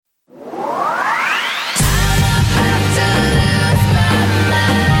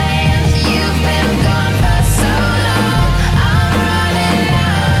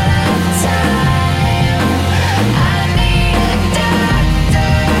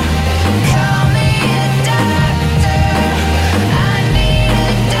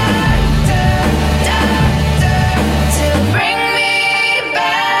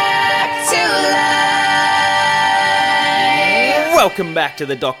Welcome back to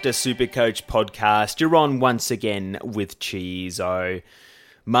the Dr. Supercoach podcast. You're on once again with Cheezo.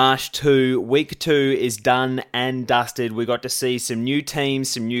 March 2, week 2 is done and dusted. We got to see some new teams,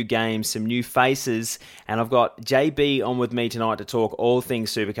 some new games, some new faces, and I've got JB on with me tonight to talk all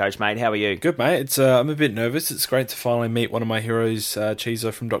things Supercoach, mate. How are you? Good, mate. I'm a bit nervous. It's great to finally meet one of my heroes,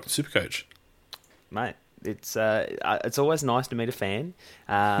 Cheezo from Dr. Supercoach. Mate, it's always nice to meet a fan.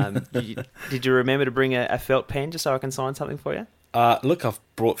 Did you remember to bring a felt pen just so I can sign something for you? Look, I've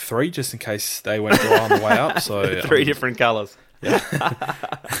brought 3 just in case they went dry on the way up. So 3 different colours.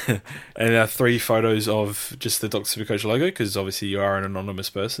 Yeah. And 3 photos of just the Dr. Supercoach logo, because obviously you are an anonymous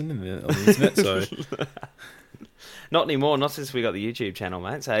person on the internet. So Not anymore, not since we got the YouTube channel,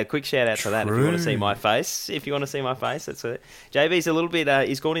 mate. So a quick shout out to that if you want to see my face. If you want to see my face, that's it. JB's a little bit,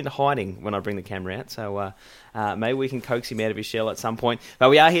 he's gone into hiding when I bring the camera out. So maybe we can coax him out of his shell at some point. But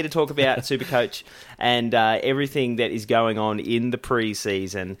we are here to talk about Supercoach and everything that is going on in the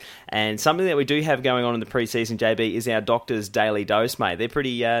pre-season. And something that we do have going on in the pre-season, JB, is our Doctor's Daily Dose, mate. They're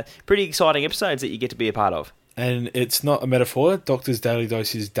pretty exciting episodes that you get to be a part of. And it's not a metaphor. Doctor's Daily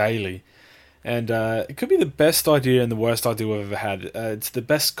Dose is daily. And it could be the best idea and the worst idea we've ever had. It's the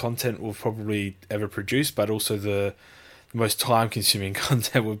best content we've probably ever produced, but also the most time-consuming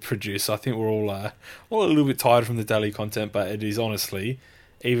content we've produced. I think we're all a little bit tired from the daily content, but it is honestly,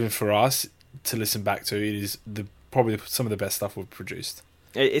 even for us to listen back to, it is probably some of the best stuff we've produced.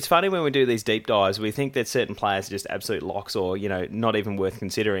 It's funny when we do these deep dives, we think that certain players are just absolute locks or, not even worth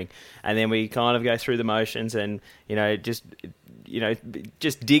considering. And then we kind of go through the motions and,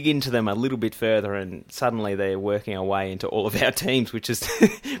 just dig into them a little bit further, and suddenly they're working our way into all of our teams, which is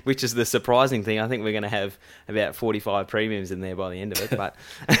the surprising thing. I think we're going to have about 45 premiums in there by the end of it, but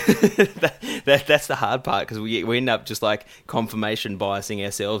that's the hard part, because we end up just like confirmation biasing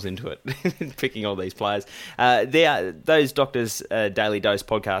ourselves into it, picking all these players. Those Doctors Daily Dose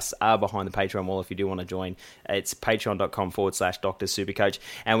podcasts are behind the Patreon wall if you do want to join. It's patreon.com/Dr. Supercoach,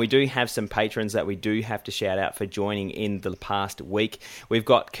 and we do have some patrons that we do have to shout out for joining in the past week. We've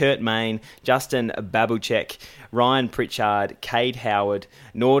got Kurt Main, Justin Babuchek, Ryan Pritchard, Cade Howard,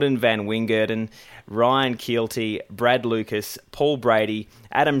 Norden Van Wingerden, Ryan Keelty, Brad Lucas, Paul Brady,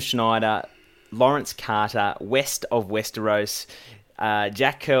 Adam Schneider, Lawrence Carter, West of Westeros,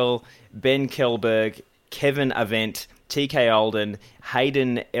 Jack Curl, Ben Kelberg, Kevin Avent, TK Olden,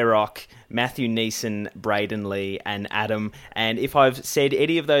 Hayden Erock, Matthew Neeson, Braden Lee, and Adam. And if I've said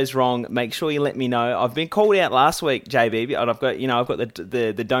any of those wrong, make sure you let me know. I've been called out last week, JB, and I've got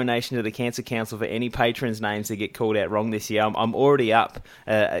the donation to the Cancer Council for any patrons' names that get called out wrong this year. I'm already up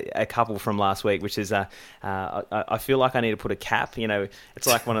a couple from last week, which is I feel like I need to put a cap. It's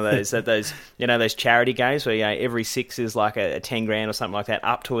like one of those charity games where every 6 is like a 10 grand or something like that,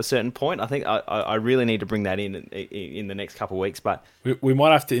 up to a certain point. I think I really need to bring that in the next couple of weeks. But we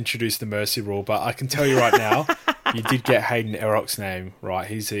might have to introduce the mercy rule, but I can tell you right now, you did get Hayden Erock's name right.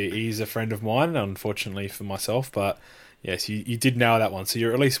 He's a friend of mine, unfortunately for myself, but yes, you did nail that one. So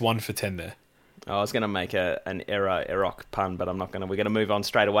you're at least 1 for 10 there. I was going to make an Erock pun, but I'm not going to. We're going to move on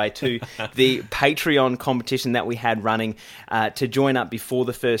straight away to the Patreon competition that we had running. To join up before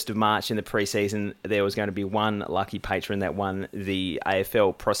the 1st of March in the preseason, there was going to be one lucky patron that won the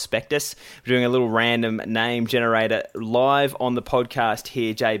AFL prospectus. We're doing a little random name generator live on the podcast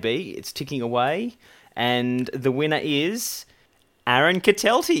here, JB. It's ticking away, and the winner is Aaron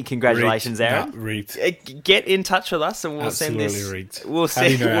Catelti. Congratulations, rigged. Aaron. Rigged. Get in touch with us and we'll Absolutely send this. Rigged.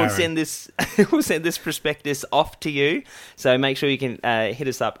 We'll send this prospectus off to you. So make sure you can hit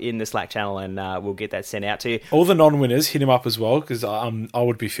us up in the Slack channel and we'll get that sent out to you. All the non-winners, hit him up as well, because I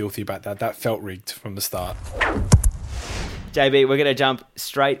would be filthy about that. That felt rigged from the start. JB, we're going to jump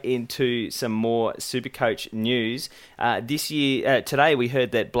straight into some more Supercoach news. Today we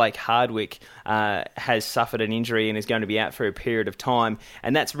heard that Blake Hardwick has suffered an injury and is going to be out for a period of time.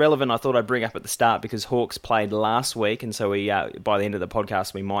 And that's relevant, I thought I'd bring up at the start, because Hawks played last week, and so we by the end of the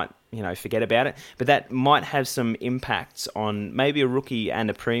podcast we might forget about it. But that might have some impacts on maybe a rookie and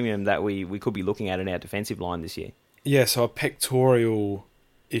a premium that we could be looking at in our defensive line this year. Yeah, so a pectoral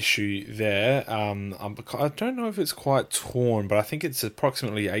issue there. I don't know if it's quite torn, but I think it's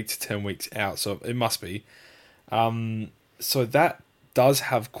approximately 8 to 10 weeks out, so it must be. So that does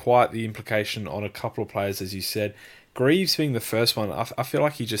have quite the implication on a couple of players, as you said. Greaves being the first one, I feel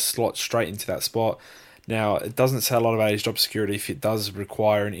like he just slots straight into that spot. Now, it doesn't say a lot about his job security if it does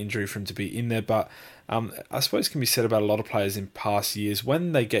require an injury for him to be in there, but I suppose it can be said about a lot of players in past years.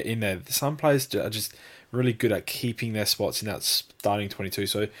 When they get in there, some players are just really good at keeping their spots in that starting 22.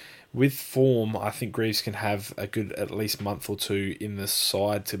 So with form, I think Greaves can have a good at least month or two in the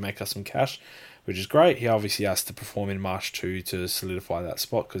side to make us some cash. which is great. He obviously has to perform in March 2 to solidify that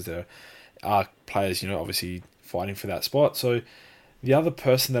spot because there are players, obviously fighting for that spot. So the other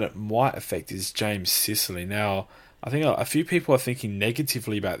person that it might affect is James Sicily. Now, I think a few people are thinking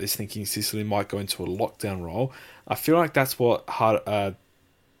negatively about this, thinking Sicily might go into a lockdown role. I feel like that's what Hardwick's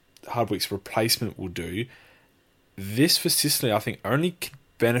replacement will do. This for Sicily, I think, only could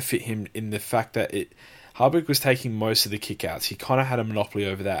benefit him in the fact that Hardwick was taking most of the kickouts. He kind of had a monopoly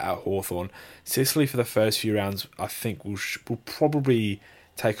over that at Hawthorn. Sicily, for the first few rounds, I think will probably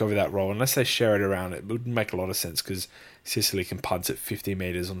take over that role. Unless they share it around, it wouldn't make a lot of sense because Sicily can punt at 50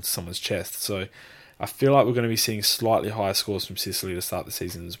 metres onto someone's chest. So I feel like we're going to be seeing slightly higher scores from Sicily to start the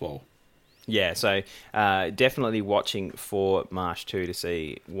season as well. Yeah, so definitely watching for March 2 to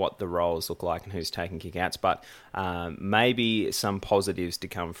see what the roles look like and who's taking kickouts, but maybe some positives to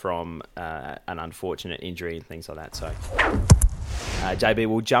come from an unfortunate injury and things like that. So, JB,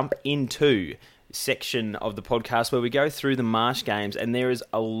 we'll jump into section of the podcast where we go through the March games, and there is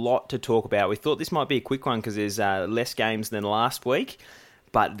a lot to talk about. We thought this might be a quick one because there's less games than last week.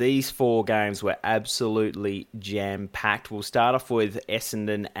 But these 4 games were absolutely jam-packed. We'll start off with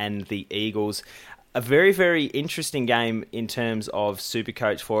Essendon and the Eagles. A very, very interesting game in terms of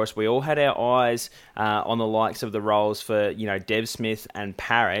Supercoach for us. We all had our eyes on the likes of the roles for, Dev Smith and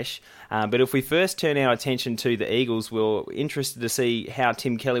Parrish. But if we first turn our attention to the Eagles, we're interested to see how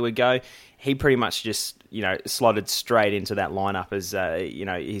Tim Kelly would go. He pretty much just, slotted straight into that lineup as,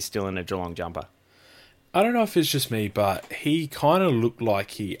 he's still in a Geelong jumper. I don't know if it's just me, but he kind of looked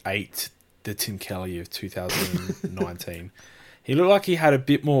like he ate the Tim Kelly of 2019. He looked like he had a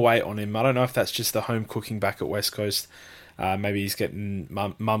bit more weight on him. I don't know if that's just the home cooking back at West Coast. Maybe he's getting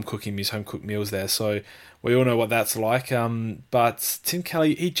mum cooking his home cooked meals there. So we all know what that's like. But Tim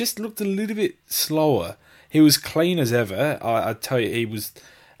Kelly, he just looked a little bit slower. He was clean as ever. I tell you, he was,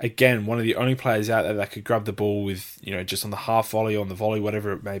 again, one of the only players out there that could grab the ball with, just on the half volley, on the volley,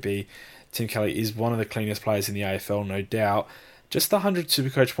 whatever it may be. Tim Kelly is one of the cleanest players in the AFL, no doubt. Just the 100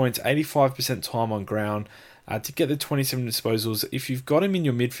 Supercoach points, 85% time on ground to get the 27 disposals. If you've got him in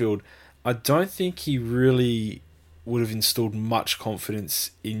your midfield, I don't think he really would have instilled much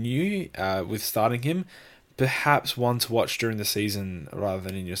confidence in you with starting him. Perhaps one to watch during the season rather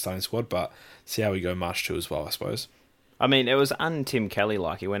than in your starting squad, but see how we go March 2 as well, I suppose. I mean, it was un-Tim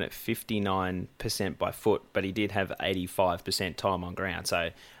Kelly-like. He went at 59% by foot, but he did have 85% time on ground.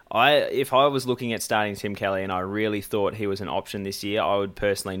 So if I was looking at starting Tim Kelly and I really thought he was an option this year, I would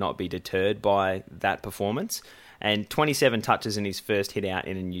personally not be deterred by that performance. And 27 touches in his first hit out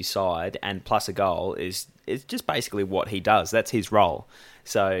in a new side and plus a goal is just basically what he does. That's his role.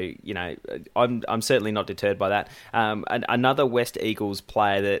 So, I'm certainly not deterred by that. Another West Eagles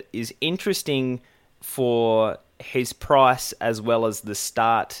player that is interesting for his price as well as the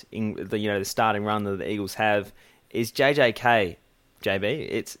starting run that the Eagles have is JJK. JB,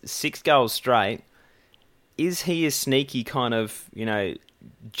 it's 6 goals straight. Is he a sneaky kind of,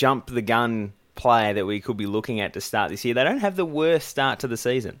 jump the gun player that we could be looking at to start this year? They don't have the worst start to the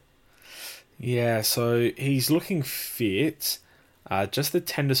season. Yeah, so he's looking fit. Just the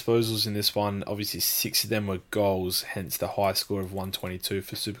 10 disposals in this one, obviously 6 of them were goals, hence the high score of 122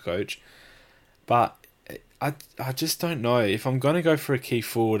 for Supercoach. But I just don't know. If I'm going to go for a key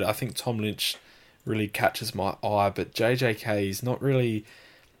forward, I think Tom Lynch really catches my eye, but JJK is not really...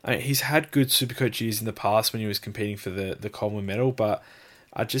 he's had good Supercoach years in the past when he was competing for the Coleman medal, but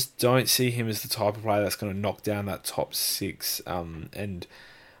I just don't see him as the type of player that's going to knock down that top 6 and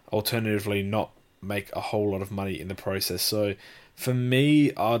alternatively not make a whole lot of money in the process. So for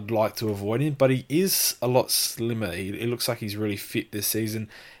me, I'd like to avoid him, but he is a lot slimmer. It looks like he's really fit this season.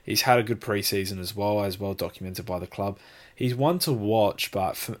 He's had a good pre-season as well documented by the club. He's one to watch,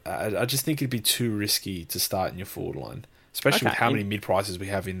 but I just think it'd be too risky to start in your forward line, especially with how many mid-prices we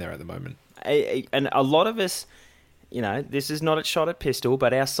have in there at the moment. And a lot of us, this is not a shot at pistol,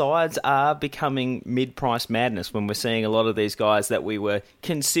 but our sides are becoming mid-price madness when we're seeing a lot of these guys that we were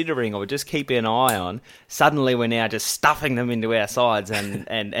considering or just keeping an eye on. Suddenly we're now just stuffing them into our sides and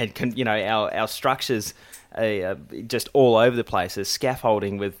our structures just all over the place as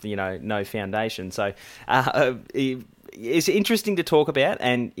scaffolding with, no foundation. So it's interesting to talk about,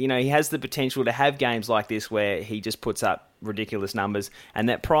 and he has the potential to have games like this where he just puts up ridiculous numbers, and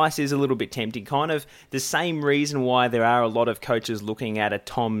that price is a little bit tempting. Kind of the same reason why there are a lot of coaches looking at a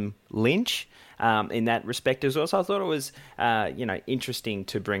Tom Lynch in that respect as well. So I thought it was interesting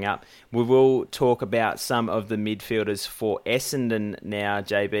to bring up. We will talk about some of the midfielders for Essendon now,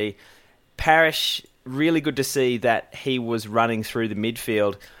 JB. Parrish, really good to see that he was running through the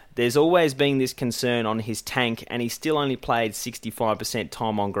midfield. there's always been this concern on his tank, and he still only played 65%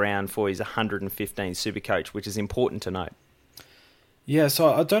 time on ground for his 115 Supercoach, which is important to note. Yeah,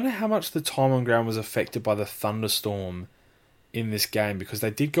 so I don't know how much the time on ground was affected by the thunderstorm in this game, because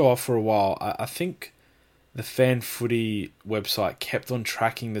they did go off for a while. I think the Fan Footy website kept on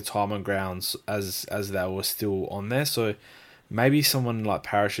tracking the time on grounds as they were still on there. So maybe someone like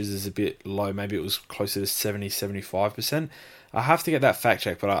Parrish's is a bit low. Maybe it was closer to 70-75%. I have to get that fact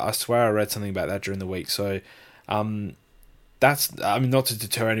checked, but I swear I read something about that during the week. So that's, I mean, not to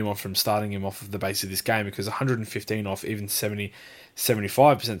deter anyone from starting him off of the base of this game, because 115 off even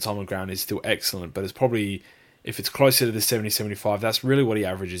 70-75% time on ground is still excellent, but it's probably, if it's closer to the 70-75, that's really what he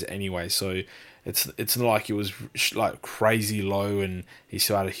averages anyway. So it's not like it was like crazy low and he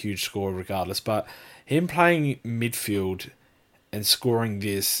still had a huge score regardless. But him playing midfield and scoring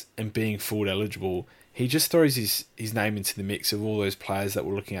this and being forward eligible, he just throws his name into the mix of all those players that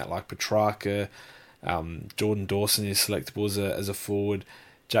we're looking at, like Petrarca, Jordan Dawson is selectable as a forward,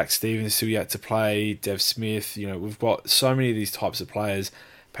 Jack Stevens is still yet to play, Dev Smith. We've got so many of these types of players.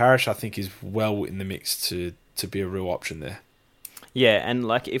 Parish, I think, is well in the mix to be a real option there. Yeah, and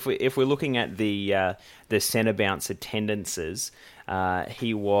like if we're looking at the centre bounce attendances,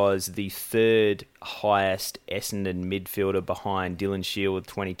 he was the third highest Essendon midfielder behind Dylan Shield with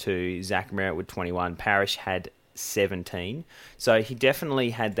 22, Zach Merritt with 21. Parish had 17, so he definitely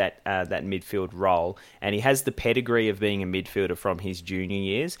had that midfield role, and he has the pedigree of being a midfielder from his junior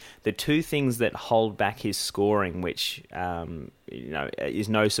years. The two things that hold back his scoring, which is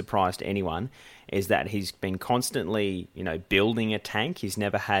no surprise to anyone, is that he's been constantly, building a tank. He's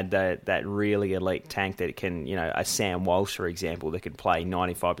never had that really elite tank that can, a Sam Walsh, for example, that could play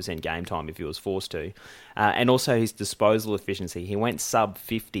 95% game time if he was forced to. And also his disposal efficiency. He went sub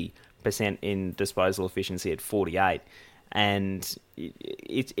 50% in disposal efficiency at 48. And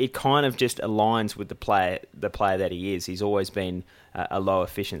it kind of just aligns with the player that he is. He's always been a low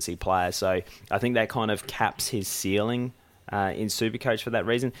efficiency player. So I think that kind of caps his ceiling in Supercoach for that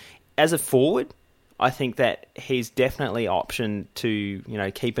reason. As a forward, I think that he's definitely an option to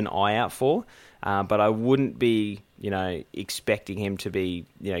keep an eye out for, but I wouldn't be expecting him to be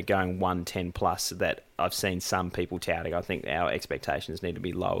going 110 plus that I've seen some people touting. I think our expectations need to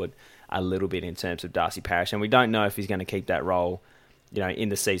be lowered a little bit in terms of Darcy Parish, and we don't know if he's going to keep that role in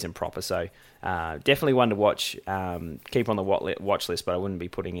the season proper. So definitely one to watch. Keep on the watch list, but I wouldn't be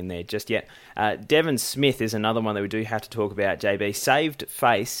putting in there just yet. Devon Smith is another one that we do have to talk about. JB saved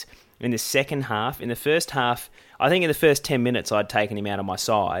face in the second half. In the first half, I think in the first 10 minutes, I'd taken him out of my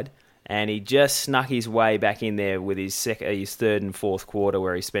side, and he just snuck his way back in there with his third and fourth quarter,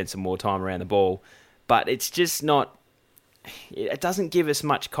 where he spent some more time around the ball. But it's just not. It doesn't give us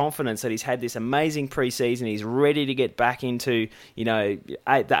much confidence that he's had this amazing preseason. He's ready to get back into the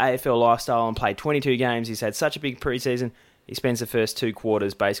AFL lifestyle and play 22 games. He's had such a big preseason. He spends the first two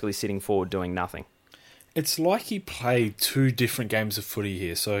quarters basically sitting forward doing nothing. It's like he played two different games of footy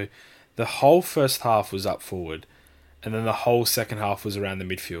here. So the whole first half was up forward, and then the whole second half was around the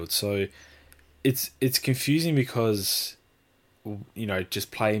midfield. So it's confusing because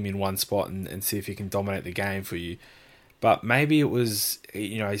just play him in one spot and see if he can dominate the game for you. But maybe it was,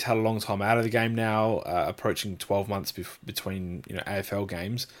 he's had a long time out of the game now, approaching 12 months between AFL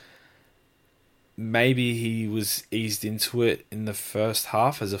games. Maybe he was eased into it in the first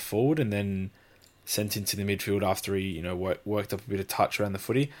half as a forward and then sent into the midfield after he worked up a bit of touch around the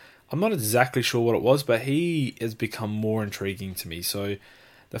footy. I'm not exactly sure what it was, but he has become more intriguing to me. So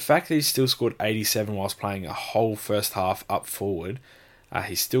the fact that he still scored 87 whilst playing a whole first half up forward,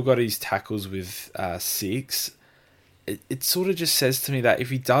 he's still got his tackles with 6. It sort of just says to me that if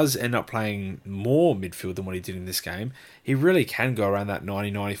he does end up playing more midfield than what he did in this game, he really can go around that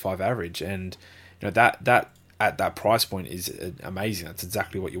 90-95 average. And that at that price point is amazing. That's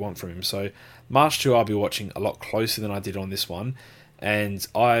exactly what you want from him. So March 2, I'll be watching a lot closer than I did on this one. And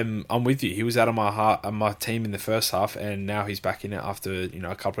I'm with you. He was out of my team in the first half, and now he's back in it after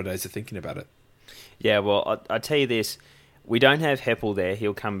a couple of days of thinking about it. Yeah, well, I tell you this. We don't have Heppel there.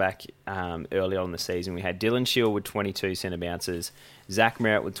 He'll come back early on in the season. We had Dylan Shield with 22 centre bounces, Zach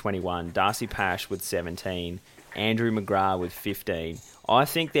Merritt with 21, Darcy Parish with 17, Andrew McGrath with 15. I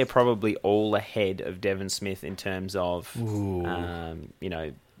think they're probably all ahead of Devon Smith in terms of midfield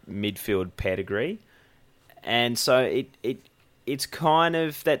pedigree. And so it's kind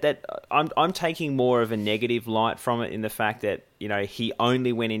of that I'm taking more of a negative light from it in the fact that he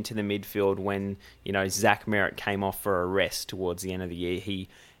only went into the midfield when Zach Merritt came off for a rest towards the end of the year. He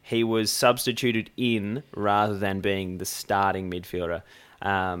was substituted in rather than being the starting midfielder,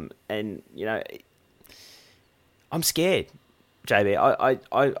 and I'm scared.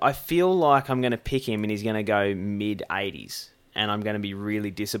 JB, I feel like I'm going to pick him and he's going to go mid-80s. And I'm going to be really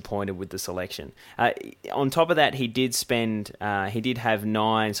disappointed with the selection. On top of that, he did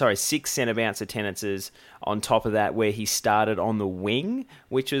have 6 centre-bounce attendances on top of that, where he started on the wing,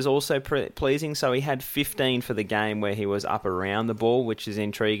 which was also pleasing. So he had 15 for the game where he was up around the ball, which is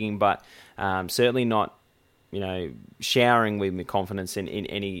intriguing, but certainly not, showering with confidence in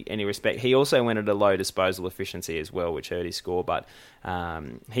any respect. He also went at a low disposal efficiency as well, which hurt his score. But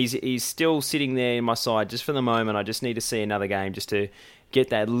he's still sitting there in my side just for the moment. I just need to see another game just to get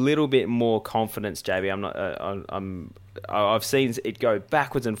that little bit more confidence, JB. I've seen it go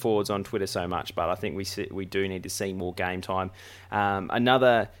backwards and forwards on Twitter so much, but I think we do need to see more game time.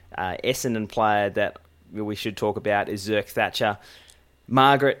 Another Essendon player that we should talk about is Zerk Thatcher.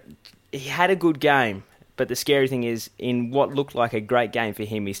 Margaret, he had a good game. But the scary thing is, in what looked like a great game for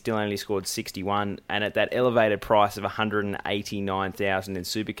him, he still only scored 61, and at that elevated price of 189,000 in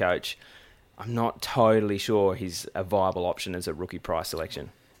Supercoach, I'm not totally sure he's a viable option as a rookie price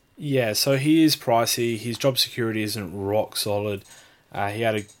selection. Yeah, so he is pricey. His job security isn't rock solid. He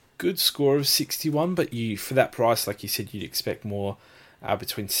had a good score of 61, but for that price, like you said, you'd expect more,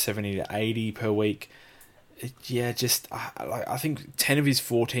 between 70 to 80 per week. I think 10 of his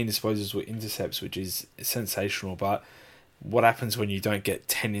 14 disposals were intercepts, which is sensational. But what happens when you don't get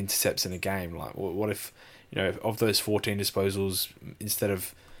 10 intercepts in a game? Like, what if, of those 14 disposals, instead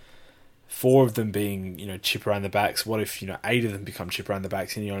of 4 of them being, chip around the backs, what if, 8 of them become chip around the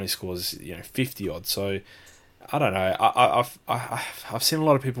backs and he only scores, 50 odd? So, I don't know. I've seen a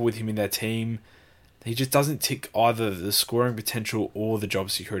lot of people with him in their team. He just doesn't tick either the scoring potential or the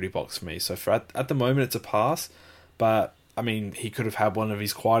job security box for me. So at the moment, it's a pass. But, I mean, he could have had one of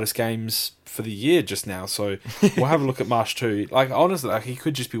his quietest games for the year just now. So we'll have a look at Marsh 2. Like, honestly, he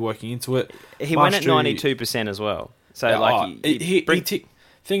could just be working into it. He went at 92% as well. So,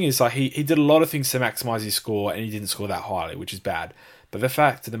 thing is, he did a lot of things to maximise his score, and he didn't score that highly, which is bad. But the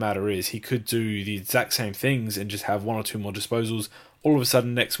fact of the matter is, he could do the exact same things and just have 1 or 2 more disposals. All of a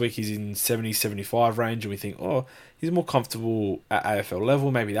sudden, next week, he's in 70, 75 range, and we think, he's more comfortable at AFL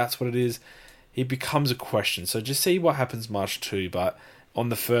level. Maybe that's what it is. He becomes a question. So just see what happens March 2. But on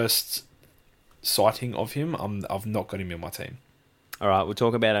the first sighting of him, I've not got him in my team. All right, we'll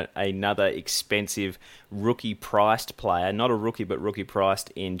talk about another expensive rookie-priced player. Not a rookie, but rookie-priced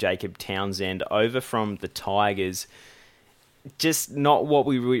in Jacob Townsend, over from the Tigers. Just not what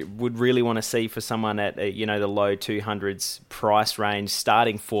we would really want to see for someone at the low 200s price range,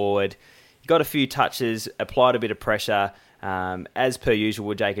 starting forward. Got a few touches, applied a bit of pressure. As per usual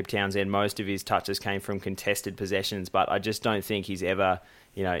with Jacob Townsend, most of his touches came from contested possessions, but I just don't think he's ever,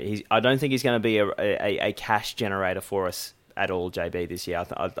 I don't think he's going to be a cash generator for us at all, JB, this year.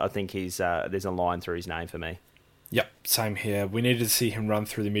 I think there's a line through his name for me. Yep, same here. We needed to see him run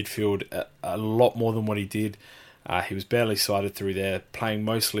through the midfield a lot more than what he did. He was barely sighted through there, playing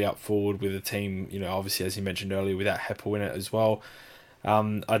mostly up forward with a team, obviously, as you mentioned earlier, without Heppel in it as well.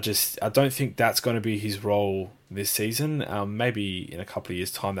 I don't think that's going to be his role this season. Maybe in a couple of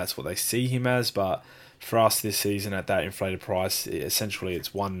years' time, that's what they see him as. But for us this season, at that inflated price, essentially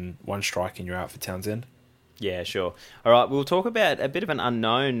it's one strike and you're out for Townsend. Yeah, sure. All right, we'll talk about a bit of an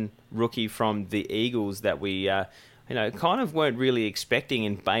unknown rookie from the Eagles that we, kind of weren't really expecting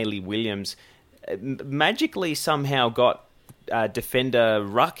in Bailey Williams. Magically somehow got defender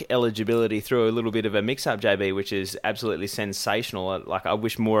ruck eligibility through a little bit of a mix-up, JB, which is absolutely sensational. Like, I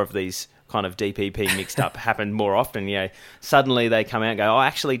wish more of these kind of DPP mixed up happened more often. Suddenly they come out and go,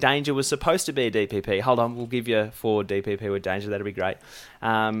 actually, Danger was supposed to be a DPP. Hold on, we'll give you 4 DPP with Danger. That'd be great.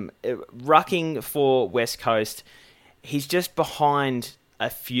 Rucking for West Coast, he's just behind a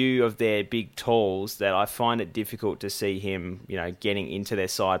few of their big talls that I find it difficult to see him, getting into their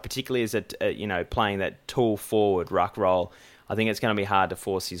side, particularly as playing that tall forward ruck role. I think it's going to be hard to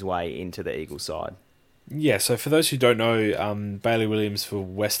force his way into the Eagles side. Yeah, so for those who don't know, Bailey Williams for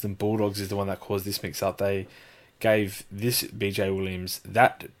Western Bulldogs is the one that caused this mix-up. They gave this BJ Williams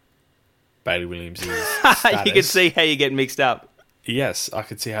that Bailey Williams' status. You can see how you get mixed up. Yes, I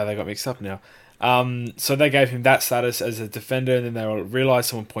could see how they got mixed up now. So they gave him that status as a defender, and then they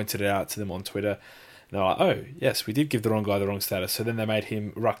realised someone pointed it out to them on Twitter. And they're like, oh, yes, we did give the wrong guy the wrong status. So then they made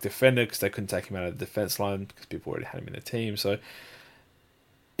him ruck defender because they couldn't take him out of the defence line because people already had him in the team. So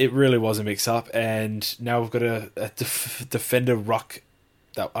it really was a mix-up, and now we've got a defender ruck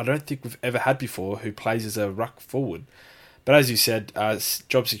that I don't think we've ever had before who plays as a ruck forward. But as you said,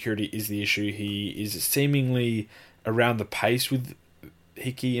 job security is the issue. He is seemingly around the pace with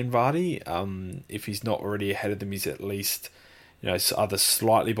Hickey and Vardy. If he's not already ahead of them, he's at least either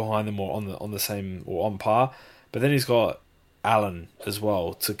slightly behind them or on the same or on par. But then he's got Allen as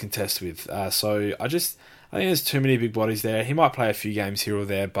well to contest with. So I think there's too many big bodies there. He might play a few games here or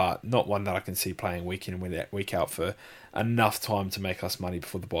there, but not one that I can see playing week in and week out for enough time to make us money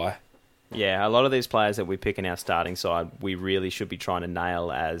before the bye. Yeah, a lot of these players that we pick in our starting side, we really should be trying to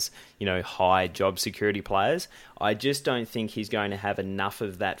nail as, high job security players. I just don't think he's going to have enough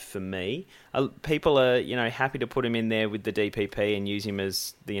of that for me. People are, happy to put him in there with the DPP and use him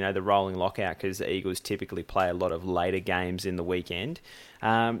as the rolling lockout because the Eagles typically play a lot of later games in the weekend.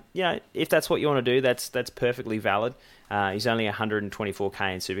 If that's what you want to do, that's perfectly valid. He's only 124k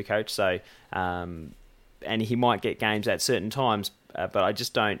in Supercoach, so and he might get games at certain times, but I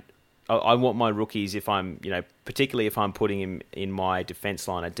just don't. I want my rookies, if I'm, particularly if I'm putting him in my defence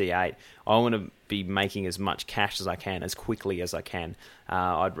line at D8, I want to be making as much cash as I can, as quickly as I can.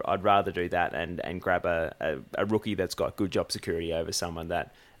 I'd rather do that and grab a rookie that's got good job security over someone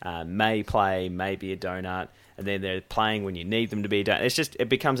that may play, may be a donut, and then they're playing when you need them to be a donut. It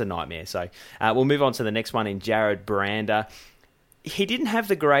becomes a nightmare. So we'll move on to the next one in Jared Brander. He didn't have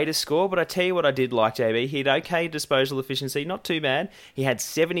the greatest score, but I tell you what I did like, JB. He had okay disposal efficiency, not too bad. He had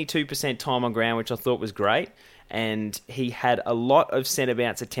 72% time on ground, which I thought was great. And he had a lot of centre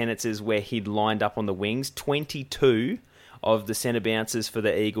bounce attendances where he'd lined up on the wings. 22 of the centre bounces for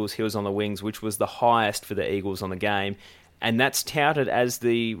the Eagles, he was on the wings, which was the highest for the Eagles on the game. And that's touted as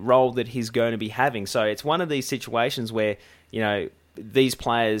the role that he's going to be having. So it's one of these situations where, these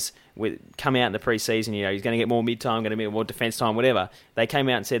players come out in the pre-season, he's going to get more mid-time, going to get more defence time, whatever. They came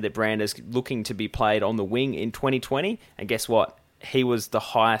out and said that Brander's looking to be played on the wing in 2020, and guess what? He was the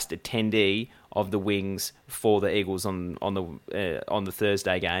highest attendee of the wings for the Eagles on the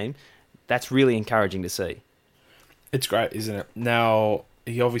Thursday game. That's really encouraging to see. It's great, isn't it? Now,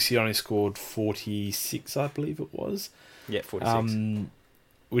 he obviously only scored 46, I believe it was. Yeah, 46.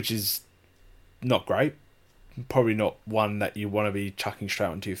 Which is not great. Probably not one that you want to be chucking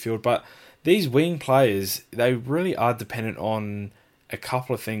straight into your field. But these wing players, they really are dependent on a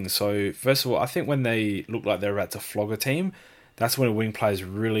couple of things. So, first of all, I think when they look like they're about to flog a team, that's when a wing player is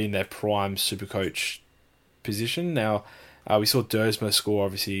really in their prime Supercoach position. Now, we saw Dersma score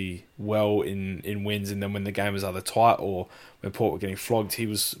obviously well in wins, and then when the game was either tight or when Port were getting flogged, he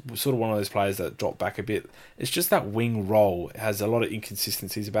was sort of one of those players that dropped back a bit. It's just that wing role. It has a lot of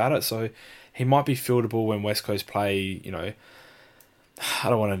inconsistencies about it, so he might be fieldable when West Coast play, I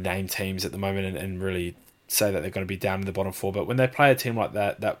don't want to name teams at the moment and really say that they're going to be down in the bottom four, but when they play a team like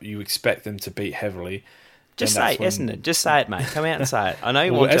that you expect them to beat heavily. Just say it, Essendon. Just say it, mate. Come out and say it. I know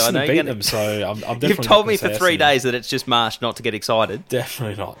you want to. Essendon I know beat them, so I'm definitely. You've told me for 3 days that it's just Marsh not to get excited.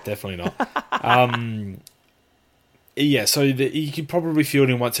 Definitely not. Yeah, so you could probably field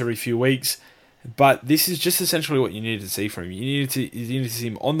him once every few weeks, but this is just essentially what you needed to see from him. You needed to see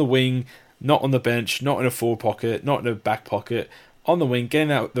him on the wing, not on the bench, not in a forward pocket, not in a back pocket. On the wing,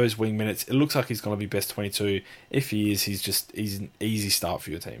 getting out those wing minutes. It looks like he's going to be best 22. If he is, he's an easy start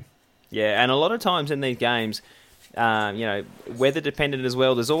for your team. Yeah, and a lot of times in these games, weather dependent as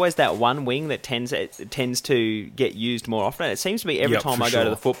well. There's always that one wing that tends to get used more often. It seems to be every time I go to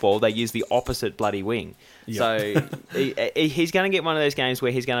the football, they use the opposite bloody wing. Yep. So he's going to get one of those games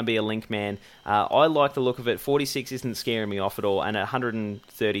where he's going to be a link man. I like the look of it. 46 isn't scaring me off at all, and at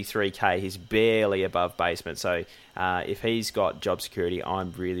 133k, he's barely above basement. So if he's got job security,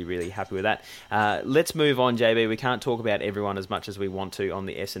 I'm really, really happy with that. Let's move on, JB. We can't talk about everyone as much as we want to on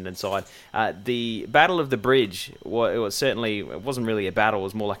the Essendon side. The Battle of the Bridge, it wasn't really a battle. It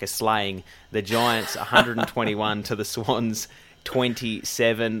was more like a slaying. The Giants 121 to the Swans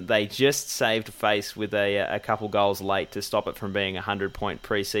 27. They just saved face with a couple goals late to stop it from being a 100-point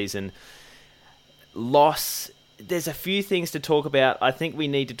preseason loss. There's a few things to talk about. I think we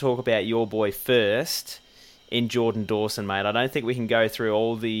need to talk about your boy first in Jordan Dawson, mate. I don't think we can go through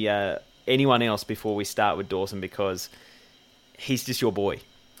all the anyone else before we start with Dawson because he's just your boy.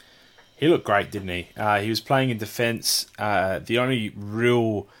 He looked great, didn't he? He was playing in defence. The only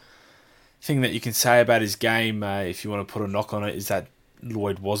real thing that you can say about his game, if you want to put a knock on it, is that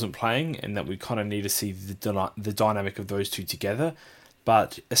Lloyd wasn't playing and that we kind of need to see the dynamic of those two together.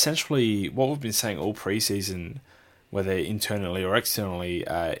 But essentially, what we've been saying all preseason, whether internally or externally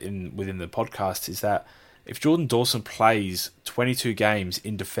within the podcast, is that if Jordan Dawson plays 22 games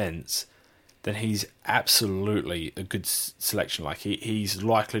in defence, then he's absolutely a good selection. Like he's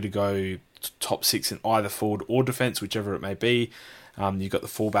likely to go top 6 in either forward or defence, whichever it may be. You've got the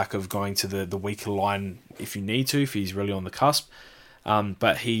fallback of going to the weaker line if you need to, if he's really on the cusp.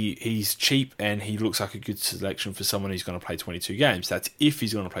 But he's cheap and he looks like a good selection for someone who's going to play 22 games. That's if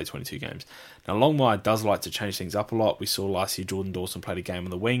he's going to play 22 games. Now, Longmire does like to change things up a lot. We saw last year Jordan Dawson played a game on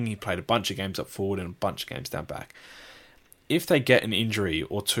the wing. He played a bunch of games up forward and a bunch of games down back. if they get an injury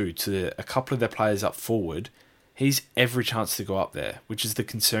or two to a couple of their players up forward, he's every chance to go up there, which is the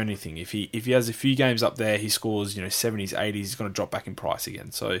concerning thing. If he has a few games up there, he scores 70s, 80s, he's going to drop back in price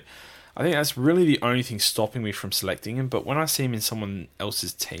again. So I think that's really the only thing stopping me from selecting him. But when I see him in someone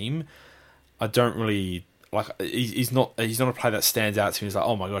else's team, I don't really like. He's not a player that stands out to me. He's like,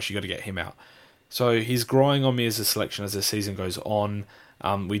 oh my gosh, you got to get him out. So he's growing on me as a selection as the season goes on.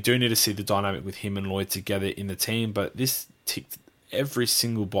 We do need to see the dynamic with him and Lloyd together in the team, but this ticked every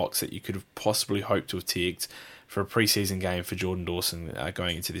single box that you could have possibly hoped to have ticked for a preseason game for Jordan Dawson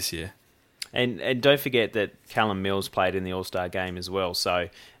going into this year. And don't forget that Callum Mills played in the All-Star game as well. So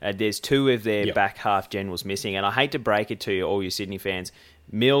there's two of their back half generals missing. And I hate to break it to you, all you Sydney fans,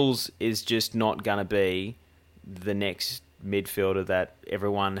 Mills is just not going to be the next midfielder that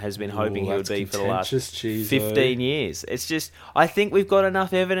everyone has been hoping he would be for the last 15 years. It's just, I think we've got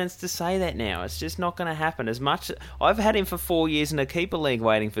enough evidence to say that now. It's just not going to happen. As much, I've had him for 4 years in a keeper league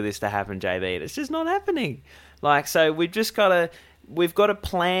waiting for this to happen, JB, and it's just not happening. So we've got to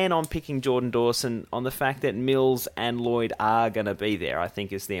plan on picking Jordan Dawson on the fact that Mills and Lloyd are going to be there, I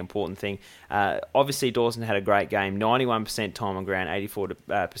think is the important thing. Obviously, Dawson had a great game, 91% time on ground,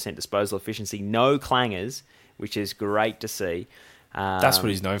 84% disposal efficiency, no clangers, which is great to see. That's what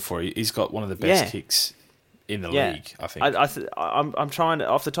he's known for. He's got one of the best kicks in the league, I think. I'm trying to,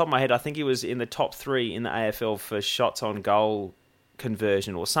 off the top of my head, I think he was in the top 3 in the AFL for shots on goal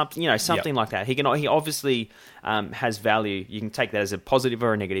conversion or something, like that. He obviously has value. You can take that as a positive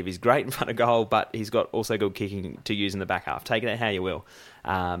or a negative. He's great in front of goal, but he's got also good kicking to use in the back half. Take that how you will.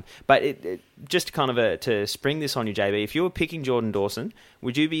 But just kind of to spring this on you, JB, if you were picking Jordan Dawson,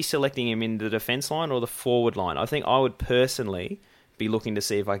 would you be selecting him in the defence line or the forward line? I think I would personally be looking to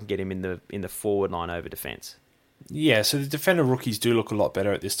see if I can get him in the forward line over defence. Yeah, so the defender rookies do look a lot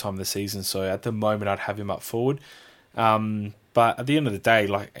better at this time of the season. So at the moment, I'd have him up forward. But at the end of the day,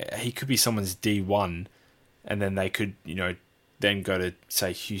 he could be someone's D1, and then they could, then go to,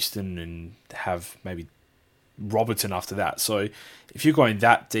 say, Houston and have maybe Robertson after that. So if you're going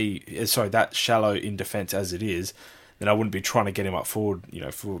that shallow in defence as it is, then I wouldn't be trying to get him up forward,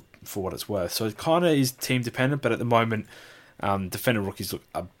 for what it's worth. So it kind of is team dependent, but at the moment, defender rookies look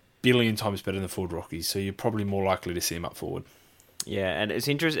a billion times better than forward rookies. So you're probably more likely to see him up forward. Yeah, and it's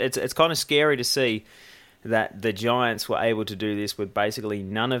interesting. It's kind of scary to see that the Giants were able to do this with basically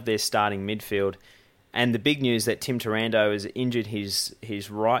none of their starting midfield. And the big news that Tim Taranto has injured his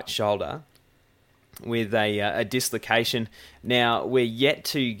right shoulder with a dislocation. Now, we're yet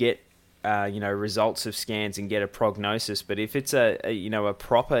to get results of scans and get a prognosis, but if it's a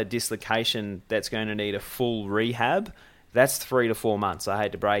proper dislocation that's going to need a full rehab, that's 3 to 4 months. I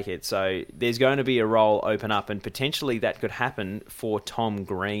hate to break it. So there's going to be a role open up, and potentially that could happen for Tom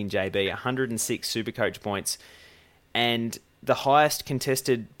Green, JB. 106 Supercoach points, and the highest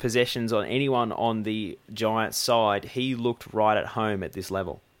contested possessions on anyone on the Giants side. He looked right at home at this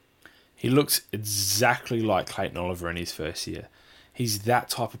level. He looks exactly like Clayton Oliver in his first year. He's that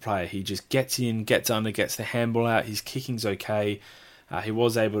type of player. He just gets in, gets under, gets the handball out. His kicking's okay. He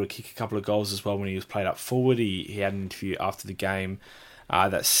was able to kick a couple of goals as well when he was played up forward. He had an interview after the game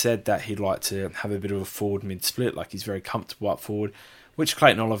that said that he'd like to have a bit of a forward mid-split, like he's very comfortable up forward, which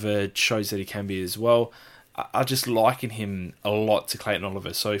Clayton Oliver shows that he can be as well. I just liken him a lot to Clayton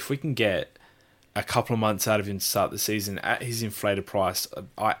Oliver. So if we can get a couple of months out of him to start the season at his inflated price,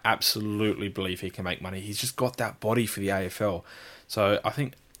 I absolutely believe he can make money. He's just got that body for the AFL. So I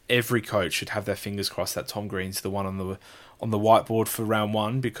think every coach should have their fingers crossed that Tom Green's the one on the whiteboard for round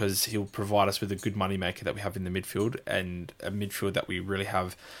 1, because he'll provide us with a good moneymaker that we have in the midfield, and a midfield that we really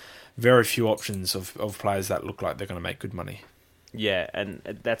have very few options of players that look like they're going to make good money. Yeah, and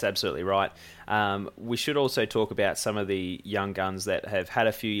that's absolutely right. We should also talk about some of the young guns that have had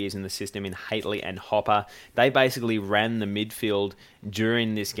a few years in the system in Haitley and Hopper. They basically ran the midfield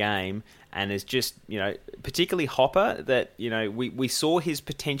during this game, and it's just, particularly Hopper, that, we saw his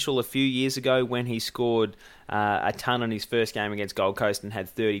potential a few years ago when he scored a ton on his first game against Gold Coast and had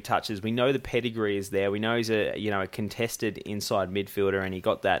 30 touches. We know the pedigree is there. We know he's a contested inside midfielder, and he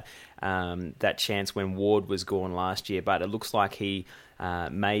got that chance when Ward was gone last year. But it looks like he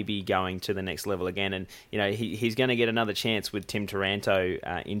may be going to the next level again, and he's going to get another chance with Tim Taranto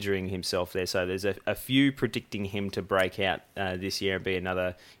injuring himself there. So there's a few predicting him to break out this year and be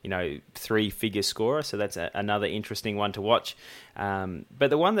another 3-figure scorer. So that's another interesting one to watch. But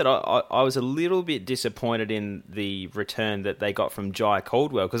the one that I was a little bit disappointed in the return that they got from Jai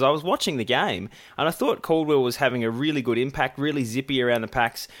Caldwell, because I was watching the game and I thought Caldwell was having a really good impact, really zippy around the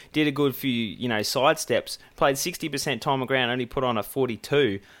packs, did a good few side steps, played 60% time on ground, only put on a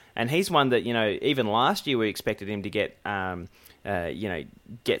 42, and he's one that even last year we expected him to get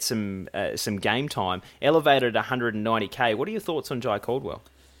get some game time, elevated at 190k. What are your thoughts on Jai Caldwell?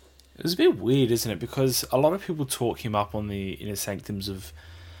 It was a bit weird, isn't it? Because a lot of people talk him up on the inner sanctums of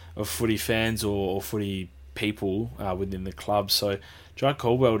footy fans or footy people within the club. So Jai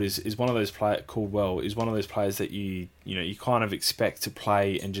Caldwell is one of those players that you kind of expect to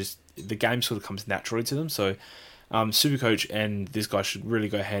play, and just the game sort of comes naturally to them. So Supercoach and this guy should really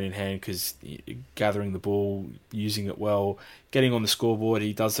go hand in hand, because gathering the ball, using it well, getting on the scoreboard,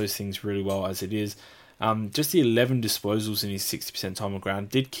 he does those things really well as it is. Just the 11 disposals in his 60% time on ground.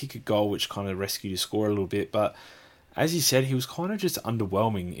 Did kick a goal, which kind of rescued his score a little bit. But as you said, he was kind of just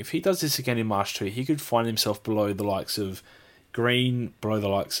underwhelming. If he does this again in March 2, he could find himself below the likes of Green, below the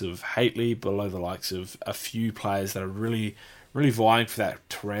likes of Haitley, below the likes of a few players that are really, really vying for that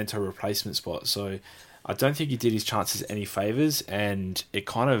Taranto replacement spot. So I don't think he did his chances any favours, and it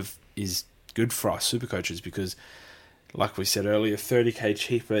kind of is good for us super coaches, because like we said earlier, 30k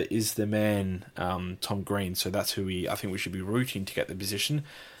cheaper is the man, Tom Green. So that's who I think we should be rooting to get the position.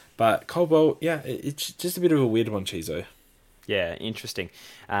 But Caldwell, yeah, it's just a bit of a weird one, Chizo. Yeah, interesting.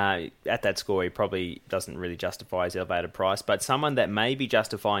 At that score, he probably doesn't really justify his elevated price. But someone that may be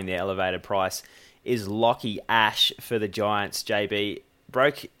justifying the elevated price is Lachie Ash for the Giants, JB.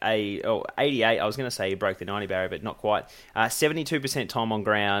 Broke 88. I was going to say he broke the 90 barrier, but not quite. 72% time on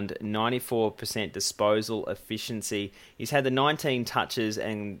ground, 94% disposal efficiency. He's had the 19 touches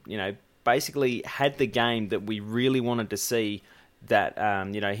and, basically had the game that we really wanted to see, that,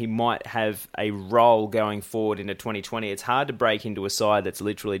 he might have a role going forward into 2020. It's hard to break into a side that's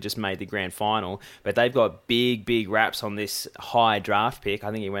literally just made the grand final, but they've got big raps on this high draft pick.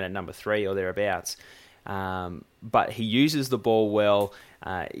 I think he went at number 3 or thereabouts. But he uses the ball well.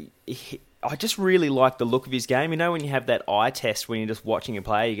 I just really like the look of his game. When you have that eye test when you're just watching a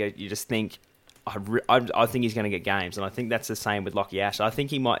player, you just think, I think he's going to get games, and I think that's the same with Lachie Ash. I think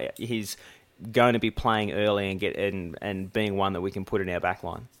he's going to be playing early and being one that we can put in our back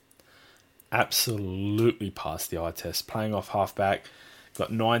line. Absolutely passed the eye test. Playing off halfback,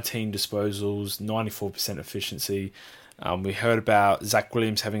 got 19 disposals, 94% efficiency. We heard about Zach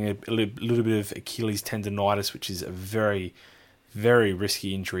Williams having a little bit of Achilles tendonitis, which is a very, very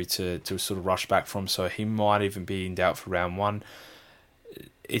risky injury to sort of rush back from. So he might even be in doubt for round 1.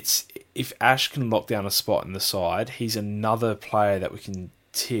 If Ash can lock down a spot in the side, he's another player that we can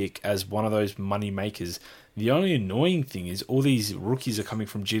tick as one of those money makers. The only annoying thing is all these rookies are coming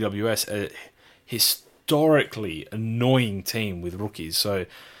from GWS, a historically annoying team with rookies. So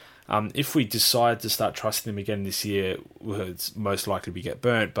if we decide to start trusting them again this year, it's most likely we get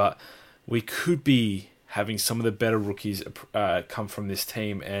burnt. But we could be having some of the better rookies come from this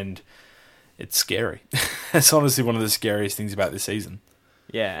team, and it's scary. It's honestly one of the scariest things about this season.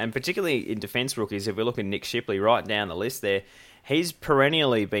 Yeah, and particularly in defence rookies, if we look at Nick Shipley right down the list there, he's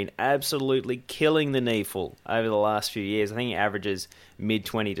perennially been absolutely killing the knee full over the last few years. I think he averages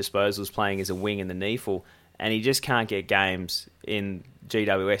mid-20 disposals playing as a wing in the knee full, and he just can't get games in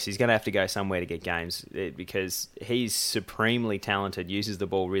GWS. He's going to have to go somewhere to get games, because he's supremely talented, uses the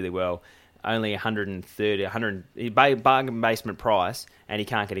ball really well. Only 130, bargain basement price, and he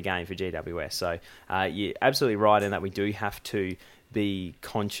can't get a game for GWS. So you're absolutely right in that we do have to be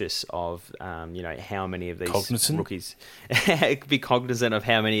conscious of, how many of these rookies, be cognizant of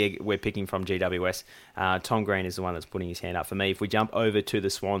how many we're picking from GWS. Tom Green is the one that's putting his hand up for me. If we jump over to the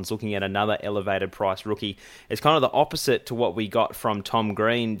Swans, looking at another elevated price rookie, it's kind of the opposite to what we got from Tom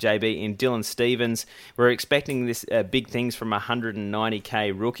Green, JB, in Dylan Stephens. We're expecting this big things from a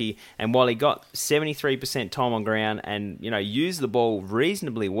 190k rookie, and while he got 73% time on ground and, used the ball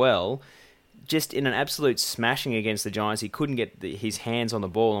reasonably well, just in an absolute smashing against the Giants, he couldn't get his hands on the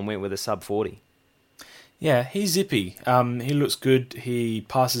ball and went with a sub 40. Yeah, he's zippy. He looks good. He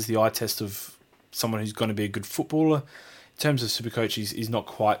passes the eye test of someone who's going to be a good footballer. In terms of Supercoach, he's not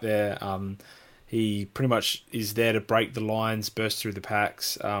quite there. He pretty much is there to break the lines, burst through the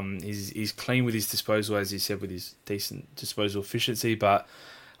packs. He's clean with his disposal, as he said, with his decent disposal efficiency, but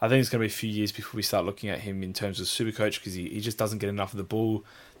I think it's going to be a few years before we start looking at him in terms of Supercoach, because he just doesn't get enough of the ball,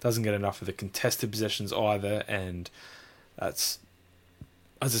 doesn't get enough of the contested possessions either, and that's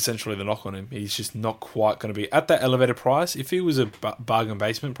essentially the knock on him. He's just not quite going to be at that elevated price. If he was a bargain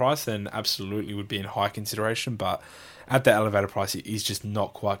basement price, then absolutely would be in high consideration, but at that elevated price, he's just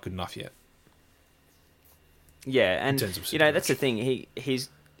not quite good enough yet. Yeah, and terms of that's the thing. He's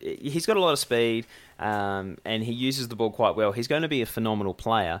got a lot of speed, and he uses the ball quite well. He's going to be a phenomenal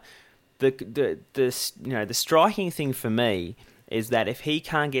player. The striking thing for me is that if he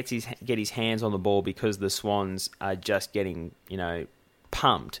can't get his hands on the ball because the Swans are just getting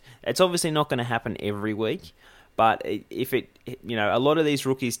pumped, it's obviously not going to happen every week. But if a lot of these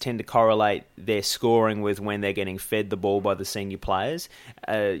rookies tend to correlate their scoring with when they're getting fed the ball by the senior players,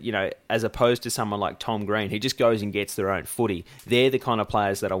 as opposed to someone like Tom Green, who just goes and gets their own footy. They're the kind of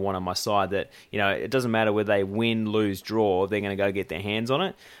players that I want on my side that, it doesn't matter whether they win, lose, draw, they're going to go get their hands on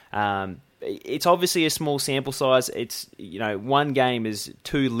it. It's obviously a small sample size. It's, one game is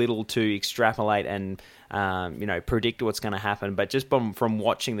too little to extrapolate and, predict what's going to happen. But just from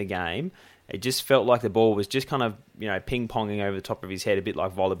watching the game, it just felt like the ball was just kind of, ping-ponging over the top of his head, a bit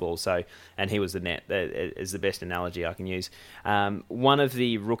like volleyball. So, and he was the net. That is the best analogy I can use. One of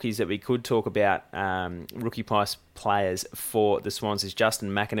the rookies that we could talk about, rookie price players for the Swans, is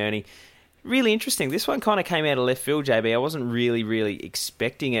Justin McInerney. Really interesting. This one kind of came out of left field, JB. I wasn't really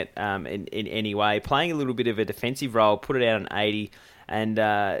expecting it in any way. Playing a little bit of a defensive role, put it out on 80, and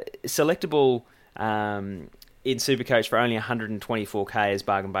selectable in Supercoach for only 124k as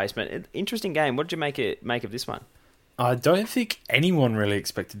bargain basement. Interesting game. What did you make of this one? I don't think anyone really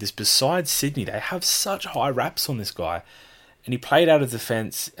expected this besides Sydney. They have such high raps on this guy. And he played out of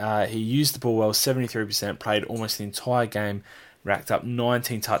defence. He used the ball well, 73%, played almost the entire game, racked up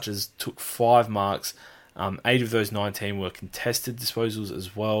 19 touches, took 5 marks. 8 of those 19 were contested disposals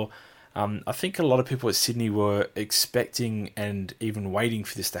as well. I think a lot of people at Sydney were expecting and even waiting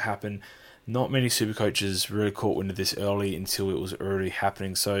for this to happen. Not many Supercoaches really caught wind of this early until it was already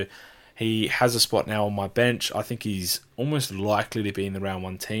happening. So he has a spot now on my bench. I think he's almost likely to be in the round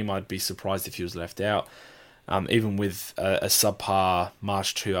 1 team. I'd be surprised if he was left out. Even with a subpar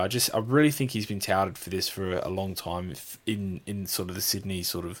March 2, I really think he's been touted for this for a long time in sort of the Sydney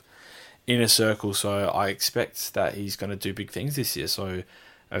sort of inner circle. So I expect that he's going to do big things this year. So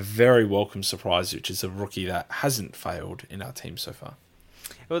a very welcome surprise, which is a rookie that hasn't failed in our team so far.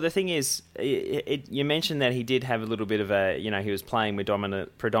 Well, the thing is, you mentioned that he did have a little bit of a, he was playing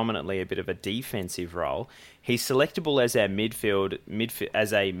predominantly a bit of a defensive role. He's selectable as our midfielder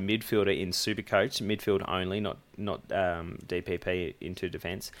in Supercoach, midfield only, not DPP into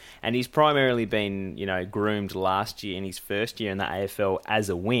defence. And he's primarily been, groomed last year in his first year in the AFL as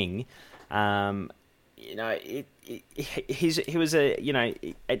a wing. He was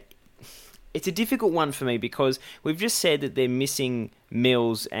it's a difficult one for me because we've just said that they're missing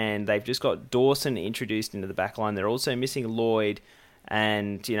Mills and they've just got Dawson introduced into the back line. They're also missing Lloyd,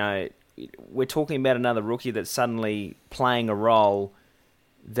 and we're talking about another rookie that's suddenly playing a role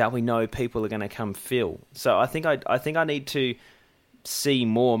that we know people are going to come fill. So I think I need to see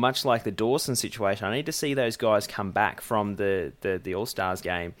more, much like the Dawson situation. I need to see those guys come back from the All-Stars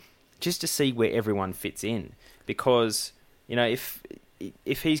game just to see where everyone fits in, because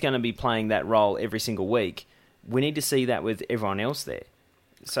if he's going to be playing that role every single week, we need to see that with everyone else there.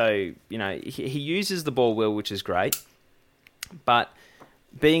 So, he uses the ball well, which is great. But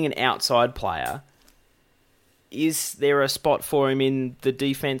being an outside player, is there a spot for him in the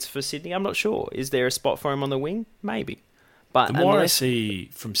defence for Sydney? I'm not sure. Is there a spot for him on the wing? Maybe. But the more I see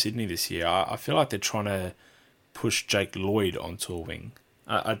from Sydney this year, I feel like they're trying to push Jake Lloyd onto a wing.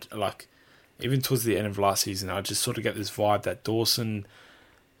 Even towards the end of last season, I just sort of get this vibe that Dawson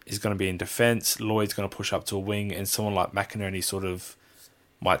is going to be in defence, Lloyd's going to push up to a wing, and someone like McInerney sort of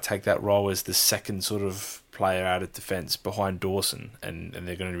might take that role as the second sort of player out of defence behind Dawson, and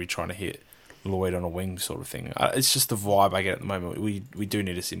they're going to be trying to hit Lloyd on a wing sort of thing. It's just the vibe I get at the moment. We do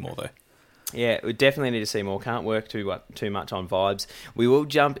need to see more, though. Yeah, we definitely need to see more. Can't work too much on vibes. We will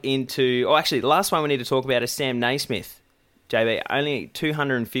jump into... Oh, actually, the last one we need to talk about is Sam Naismith. JB, only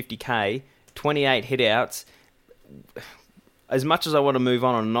 250k, 28 hitouts. As much as I want to move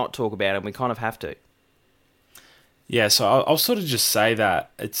on and not talk about it, we kind of have to. Yeah, so I'll sort of just say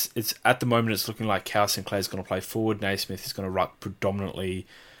that it's at the moment it's looking like Cal Sinclair's going to play forward. Naismith is going to ruck predominantly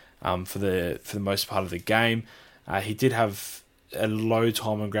for the most part of the game. He did have a low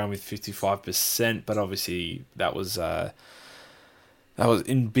time on ground with 55%, but obviously that was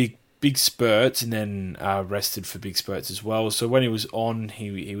in big spurts, and then rested for big spurts as well. So when he was on,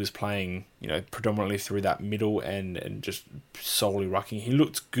 he was playing, predominantly through that middle and just solely rucking. He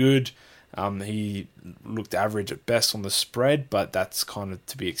looked good. He looked average at best on the spread, but that's kind of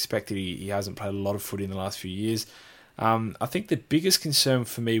to be expected. He hasn't played a lot of footy in the last few years. I think the biggest concern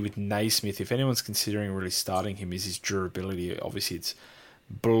for me with Naismith, if anyone's considering really starting him, is his durability. Obviously, it's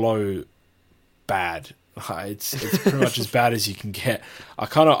below bad It's pretty much as bad as you can get.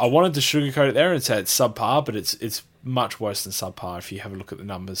 I wanted to sugarcoat it there and say it's subpar, but it's much worse than subpar if you have a look at the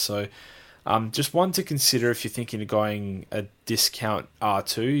numbers. So just one to consider if you're thinking of going a discount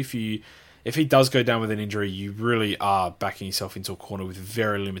R2. If he does go down with an injury, you really are backing yourself into a corner with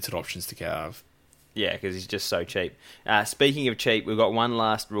very limited options to get out of. Yeah, because he's just so cheap. Speaking of cheap, we've got one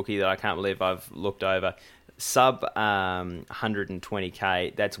last rookie that I can't believe I've looked over. Sub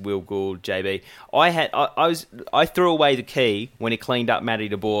 120k. That's Will Gould, JB. I threw away the key when he cleaned up Matty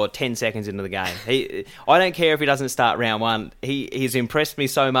De Boer 10 seconds into the game. I don't care if he doesn't start round one. He's impressed me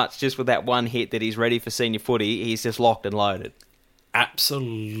so much just with that one hit that he's ready for senior footy. He's just locked and loaded.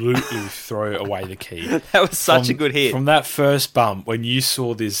 Absolutely throw away the key. That was such a good hit. From that first bump, when you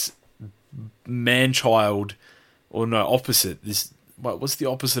saw this man-child, or no, opposite, this... What's the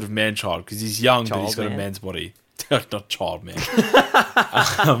opposite of man-child? Because he's young, but he's got a man's body. Not child, man.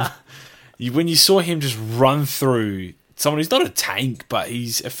 When you saw him just run through someone who's not a tank, but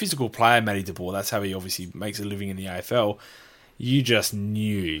he's a physical player, Matty De Boer, that's how he obviously makes a living in the AFL, you just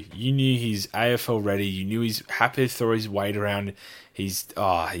knew. You knew he's AFL ready. You knew he's happy to throw his weight around. He's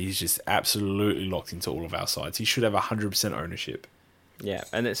just absolutely locked into all of our sides. He should have 100% ownership. Yeah,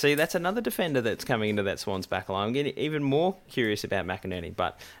 and that's another defender that's coming into that Swans back line. I'm getting even more curious about McInerney,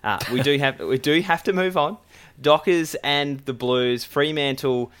 but we do have to move on. Dockers and the Blues,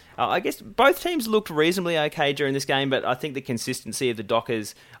 Fremantle. I guess both teams looked reasonably okay during this game, but I think the consistency of the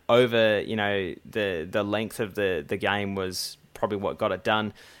Dockers over the length of the game was probably what got it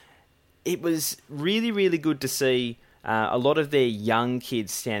done. It was really, really good to see a lot of their young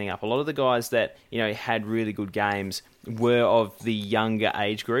kids standing up. A lot of the guys that had really good games were of the younger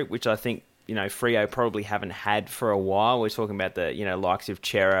age group, which I think Freo probably haven't had for a while. We're talking about the likes of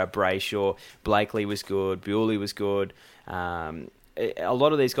Chera, Brayshaw, Blakely was good, Bewley was good. A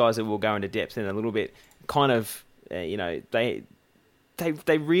lot of these guys that will go into depth in a little bit, kind of they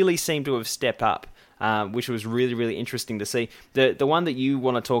really seem to have stepped up. Which was really, really interesting to see. The one that you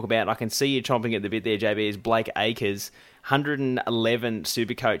want to talk about, I can see you chomping at the bit there, JB, is Blake Acres, 111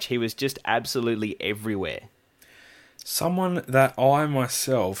 Supercoach. He was just absolutely everywhere. Someone that I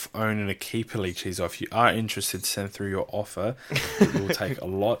myself own in a keeper league, Cheezo. If you are interested, send through your offer. It will take a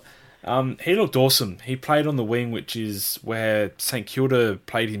lot. He looked awesome. He played on the wing, which is where St Kilda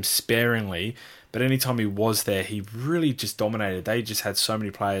played him sparingly. But anytime he was there, he really just dominated. They just had so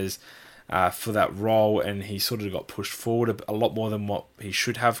many players for that role, and he sort of got pushed forward a lot more than what he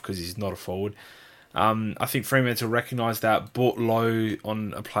should have because he's not a forward. I think Fremantle recognised that, bought low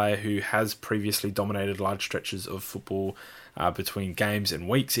on a player who has previously dominated large stretches of football between games and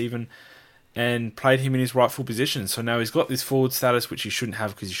weeks even, and played him in his rightful position. So now he's got this forward status, which he shouldn't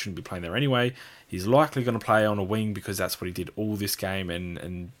have because he shouldn't be playing there anyway. He's likely going to play on a wing because that's what he did all this game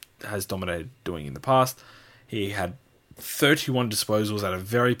and has dominated doing in the past. He had 31 disposals at a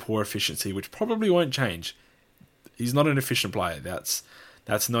very poor efficiency, which probably won't change. He's not an efficient player. That's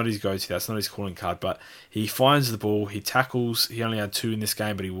not his go-to. That's not his calling card. But he finds the ball. He tackles. He only had 2 in this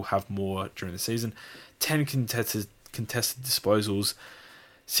game, but he will have more during the season. 10 contested disposals,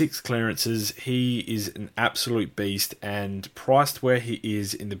 6 clearances. He is an absolute beast, and priced where he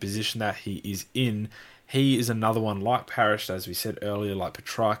is in the position that he is in, he is another one like Parrish, as we said earlier, like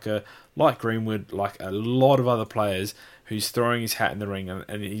Petrarca, like Greenwood, like a lot of other players who's throwing his hat in the ring,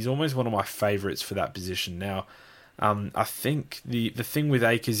 and he's almost one of my favourites for that position. Now, I think the thing with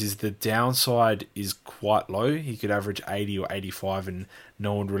Acres is the downside is quite low. He could average 80 or 85 and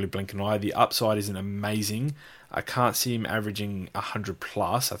no one would really blink an eye. The upside isn't amazing. I can't see him averaging 100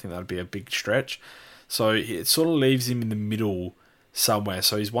 plus. I think that would be a big stretch. So it sort of leaves him in the middle somewhere.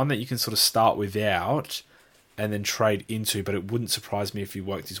 So he's one that you can sort of start without and then trade into, but it wouldn't surprise me if he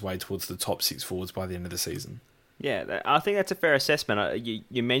worked his way towards the top 6 forwards by the end of the season. Yeah, I think that's a fair assessment.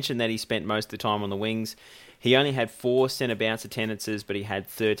 You mentioned that he spent most of the time on the wings. He only had 4 centre bounce attendances, but he had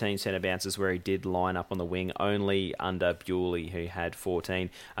 13 centre bounces where he did line up on the wing, only under Bewley, who had 14.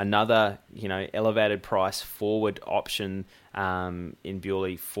 Another, elevated price forward option in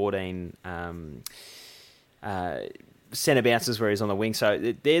Bewley, 14 centre bounces where he's on the wing.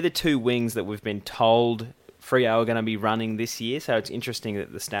 So they're the 2 wings that we've been told Freo are going to be running this year. So it's interesting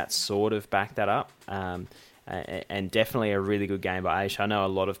that the stats sort of back that up. And definitely a really good game by Aish. I know a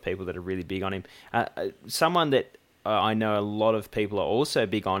lot of people that are really big on him. Someone that I know a lot of people are also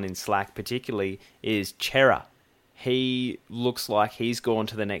big on in Slack particularly is Chera. He looks like he's gone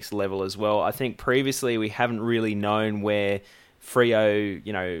to the next level as well. I think previously we haven't really known where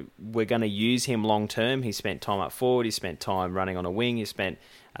Freo, we're going to use him long term. He spent time up forward. He spent time running on a wing. He spent,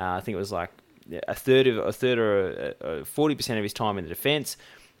 I think it was like a third or 40% of his time in the defence.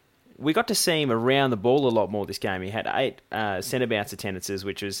 we got to see him around the ball a lot more this game. He had 8 centre bounce attendances,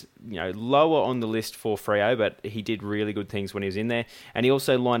 which was lower on the list for Freo, but he did really good things when he was in there. And he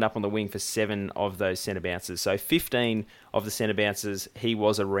also lined up on the wing for 7 of those centre bounces. So 15 of the centre bounces, he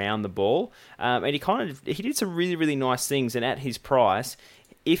was around the ball. And he did some really, really nice things. And at his price,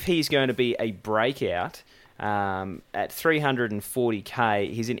 if he's going to be a breakout at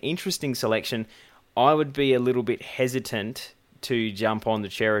 340k, he's an interesting selection. I would be a little bit hesitant to jump on the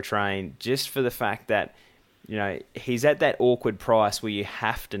Chera train just for the fact that, he's at that awkward price where you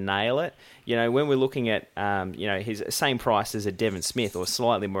have to nail it. When we're looking at, his same price as a Devon Smith or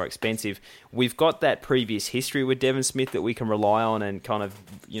slightly more expensive, we've got that previous history with Devon Smith that we can rely on and kind of,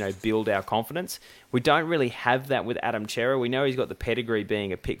 build our confidence. We don't really have that with Adam Chera. We know he's got the pedigree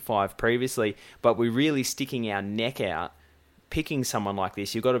being a pick 5 previously, but we're really sticking our neck out picking someone like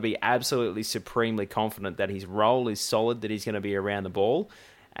this. You've got to be absolutely supremely confident that his role is solid, that he's going to be around the ball,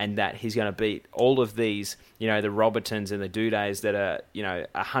 and that he's going to beat all of these, the Robertsons and the Dudays that are,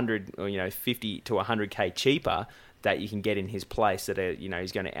 100 or 50 to 100k cheaper that you can get in his place that are,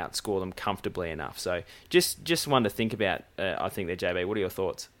 he's going to outscore them comfortably enough. So just one to think about, I think there, JB. What are your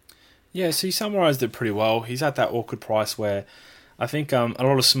thoughts? Yeah, so you summarised it pretty well. He's at that awkward price where I think a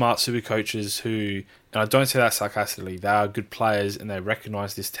lot of smart super coaches who, and I don't say that sarcastically, they are good players and they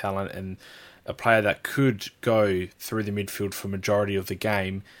recognise this talent and a player that could go through the midfield for majority of the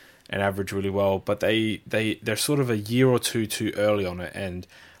game and average really well, but they're sort of a year or two too early on it, and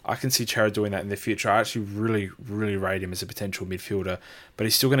I can see Chera doing that in the future. I actually really, really rate him as a potential midfielder, but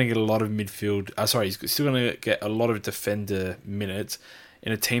he's still going to get a lot of he's still going to get a lot of defender minutes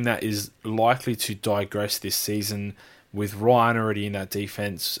in a team that is likely to digress this season. With Ryan already in that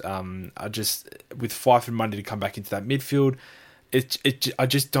defense, with Fife and Mundy to come back into that midfield, I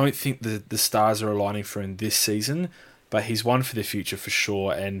just don't think the stars are aligning for him this season. But he's one for the future for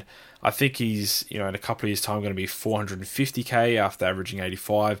sure, and I think he's in a couple of years' time going to be 450k after averaging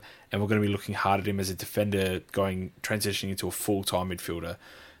 85, and we're going to be looking hard at him as a defender transitioning into a full-time midfielder.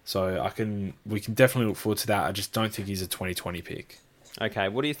 So we can definitely look forward to that. I just don't think he's a 2020 pick. Okay,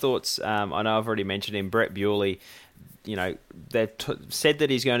 what are your thoughts? I know I've already mentioned him, Brett Bewley. They've said that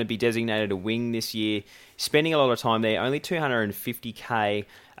he's going to be designated a wing this year. Spending a lot of time there, only 250k,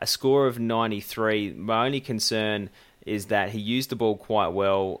 a score of 93. My only concern is that he used the ball quite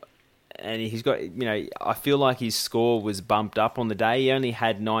well, and he's got, I feel like his score was bumped up on the day. He only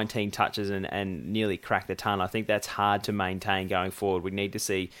had 19 touches and nearly cracked the ton. I think that's hard to maintain going forward. We need to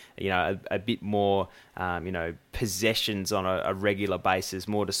see, a bit more, possessions on a regular basis,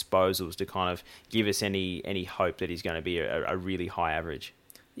 more disposals to kind of give us any hope that he's going to be a really high average.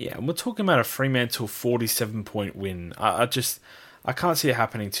 Yeah, and we're talking about a Fremantle 47-point win. I can't see it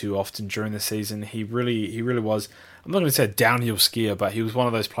happening too often during the season. He really was. I'm not going to say a downhill skier, but he was one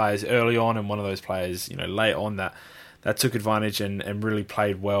of those players early on and one of those players, late on that took advantage and really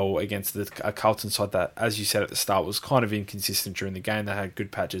played well against a Carlton side that, as you said at the start, was kind of inconsistent during the game. They had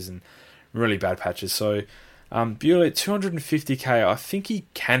good patches and really bad patches. So Bewley at 250k, I think he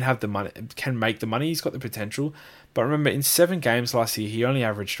can have the money, can make the money. He's got the potential. But remember, in 7 games last year, he only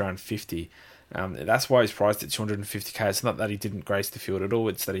averaged around 50. That's why he's priced at 250k. It's not that he didn't grace the field at all.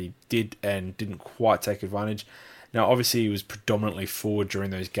 It's that he did and didn't quite take advantage. Now, obviously, he was predominantly forward during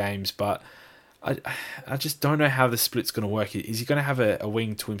those games, but I just don't know how the split's going to work. Is he going to have a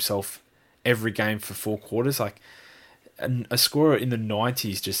wing to himself every game for 4 quarters? Like, a scorer in the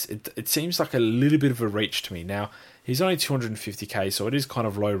 90s, it seems like a little bit of a reach to me. Now, he's only 250k, so it is kind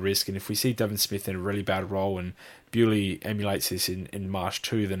of low risk, and if we see Devon Smith in a really bad role and Bewley emulates this in March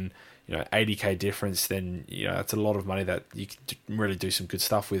too, then 80k difference, then that's a lot of money that you can really do some good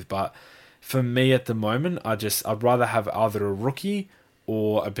stuff with. But for me at the moment, I'd rather have either a rookie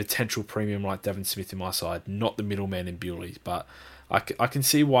or a potential premium like Devon Smith in my side, not the middleman in Bewley. But I can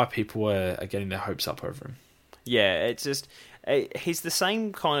see why people are getting their hopes up over him. Yeah, it's just he's the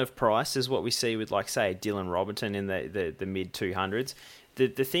same kind of price as what we see with, like, say, Dylan Robertson in the mid 200s. The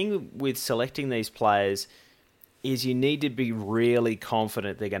thing with selecting these players is you need to be really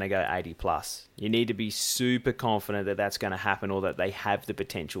confident they're going to go 80 plus. You need to be super confident that that's going to happen or that they have the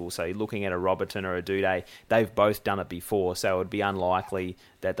potential. So looking at a Robertson or a Duday, they've both done it before, so it would be unlikely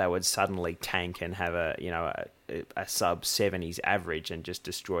that they would suddenly tank and have a sub 70s average and just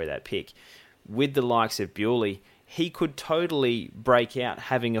destroy that pick. With the likes of Bewley, he could totally break out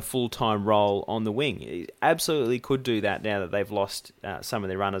having a full-time role on the wing. He absolutely could do that now that they've lost some of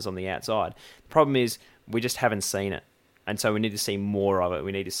their runners on the outside. The problem is we just haven't seen it, and so we need to see more of it.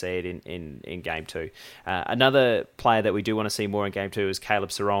 We need to see it in Game 2. Another player that we do want to see more in Game 2 is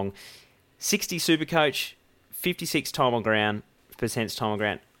Caleb Serong. 60 Supercoach, 56 time on ground, percent time on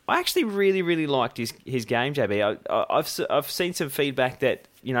ground. I actually really, really liked his game, JB. I've seen some feedback that,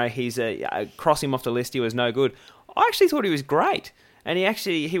 he's cross him off the list, he was no good. I actually thought he was great. And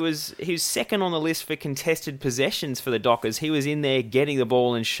he was second on the list for contested possessions for the Dockers. He was in there getting the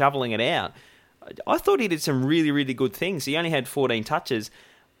ball and shoveling it out. I thought he did some really, really good things. He only had 14 touches.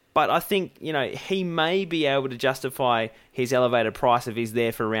 But I think, he may be able to justify his elevated price if he's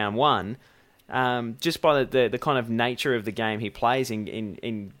there for round one, just by the kind of nature of the game he plays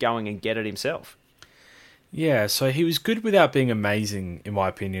in going and get it himself. Yeah, so he was good without being amazing, in my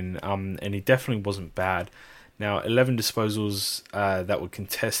opinion, and he definitely wasn't bad. Now, 11 disposals that were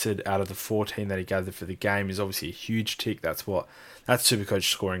contested out of the 14 that he gathered for the game is obviously a huge tick. That's Supercoach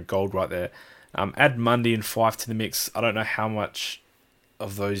scoring gold right there. Add Mundy and Fife to the mix. I don't know how much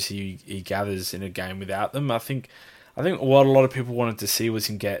of those he gathers in a game without them. I think what a lot of people wanted to see was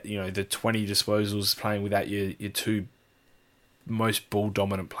him get the 20 disposals playing without your two most ball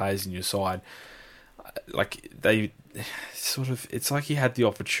dominant players in your side. Like they sort of, it's like he had the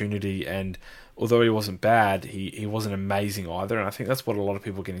opportunity, and although he wasn't bad, he wasn't amazing either, and I think that's what a lot of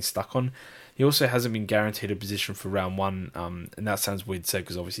people are getting stuck on. He also hasn't been guaranteed a position for round one, and that sounds weird to say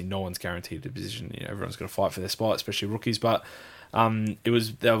because obviously no one's guaranteed a position. Everyone's got to fight for their spot, especially rookies. But it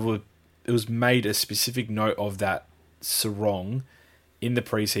was made a specific note of that Sarong in the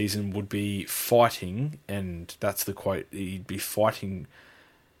preseason would be fighting, and that's the quote. He'd be fighting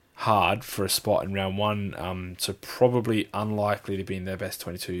hard for a spot in round one, so probably unlikely to be in their best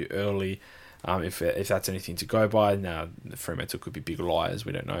 22 early. If that's anything to go by. Now, Fremantle could be big liars,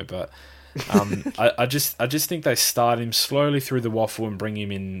 we don't know, but I just think they start him slowly through the waffle and bring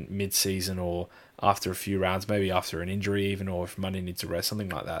him in mid-season or after a few rounds, maybe after an injury even, or if Monday needs a rest, something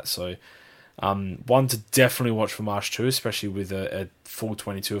like that. So one to definitely watch for March 2, especially with a full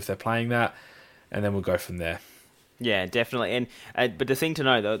 22 if they're playing that, and then we'll go from there. Yeah, definitely. And but the thing to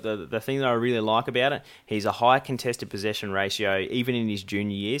know, the thing that I really like about it, he's a high contested possession ratio, even in his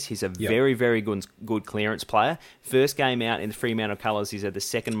junior years. He's a very, very good clearance player. First game out in the Fremantle colours, he's had the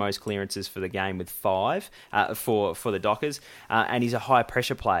second most clearances for the game with 5 for the Dockers. And he's a high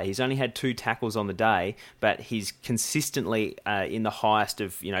pressure player. He's only had 2 tackles on the day, but he's consistently in the highest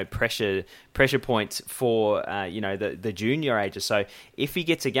of pressure points for the junior ages. So if he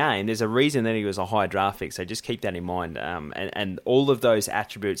gets a game, there's a reason that he was a high draft pick. So just keep that in mind. And all of those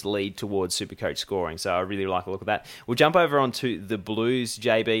attributes lead towards Supercoach scoring. So I really like a look at that. We'll jump over onto the Blues,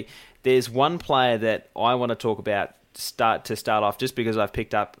 JB. There's one player that I want to talk about start off just because I've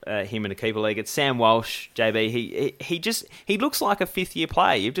picked up him in a keeper league. It's Sam Walsh, JB. He looks like a 5th-year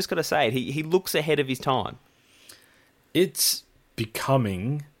player. You've just got to say it. He looks ahead of his time. It's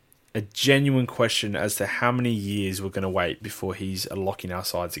becoming a genuine question as to how many years we're going to wait before he's a lock in our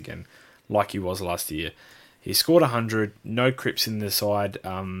sides again, like he was last year. He scored 100, no crips in the side.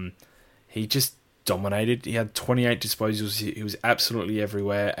 He just dominated. He had 28 disposals. He was absolutely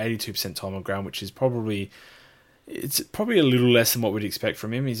everywhere. 82% time on ground, which is probably a little less than what we'd expect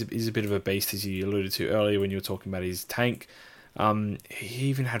from him. He's a bit of a beast, as you alluded to earlier when you were talking about his tank. He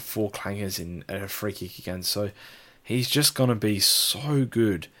even had 4 clangers in a free kick again. So he's just going to be so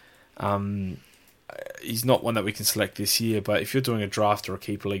good. He's not one that we can select this year, but if you're doing a draft or a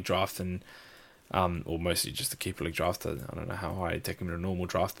keeper league draft, and or mostly just a keeper league draft, I don't know how high I'd take him in a normal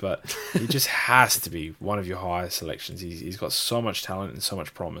draft, but he just has to be one of your highest selections. He's got so much talent and so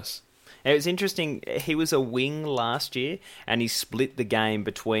much promise. It was interesting. He was a wing last year, and he split the game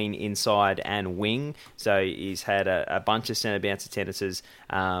between inside and wing. So he's had a bunch of centre bounce attendances,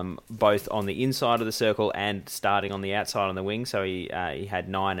 both on the inside of the circle and starting on the outside on the wing. So he had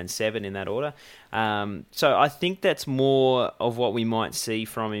 9 and 7 in that order. So I think that's more of what we might see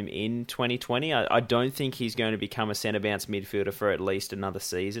from him in 2020. I don't think he's going to become a centre bounce midfielder for at least another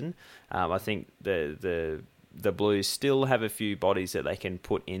season. I think the Blues still have a few bodies that they can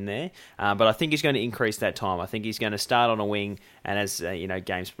put in there, but I think he's going to increase that time. I think he's going to start on a wing, and as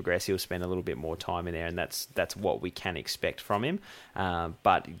games progress, he'll spend a little bit more time in there, and that's what we can expect from him.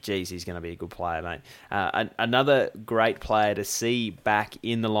 But geez, he's going to be a good player, mate. Another great player to see back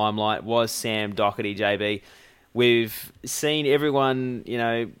in the limelight was Sam Docherty, JB. We've seen everyone,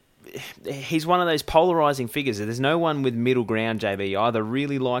 he's one of those polarising figures. There's no one with middle ground, JB. You either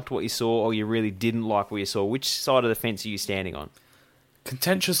really liked what you saw or you really didn't like what you saw. Which side of the fence are you standing on?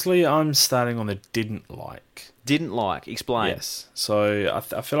 Contentiously, I'm starting on the didn't like. Didn't like? Explain. Yes. So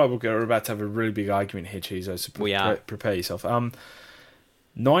I feel like we're about to have a really big argument here, Chizo. So we are. Prepare yourself.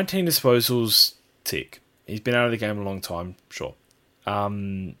 19 disposals, tick. He's been out of the game a long time, sure.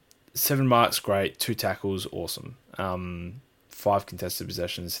 7 marks, great. 2 tackles, awesome. 5 contested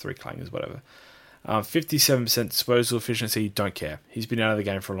possessions, 3 clangers, whatever. 57% disposal efficiency, don't care. He's been out of the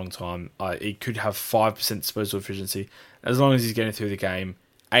game for a long time. He could have 5% disposal efficiency as long as he's getting through the game.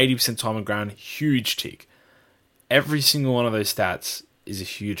 80% time on ground, huge tick. Every single one of those stats is a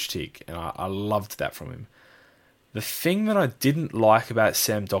huge tick, and I loved that from him. The thing that I didn't like about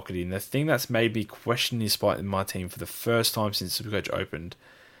Sam Docherty, and the thing that's made me question his spot in my team for the first time since Supercoach opened,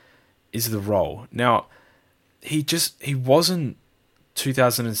 is the role. Now, he wasn't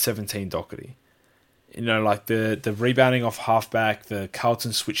 2017 Docherty. You know, like the rebounding off halfback, the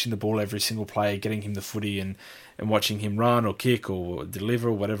Carlton switching the ball every single play, getting him the footy and watching him run or kick or deliver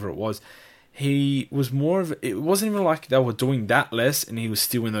or whatever it was. He was more of... It wasn't even like they were doing that less and he was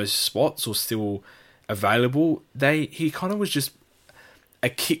still in those spots or still available. He kind of was just a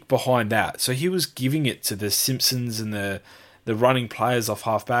kick behind that. So he was giving it to the Simpsons and the running players off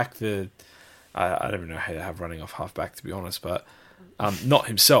halfback. I don't even know how to have running off halfback, to be honest, but not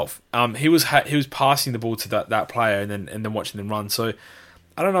himself. He was passing the ball to that player and then watching them run. So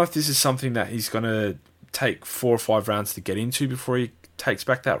I don't know if this is something that he's going to take 4 or 5 rounds to get into before he takes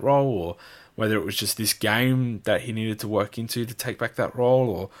back that role, or whether it was just this game that he needed to work into to take back that role,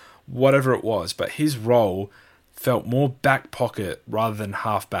 or whatever it was. But his role felt more back pocket rather than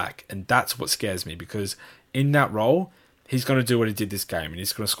half back, and that's what scares me, because in that role, he's going to do what he did this game, and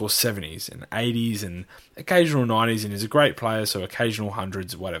he's going to score 70s and 80s and occasional 90s, and he's a great player, so occasional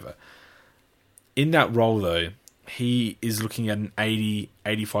 100s, whatever. In that role, though, he is looking at an 80,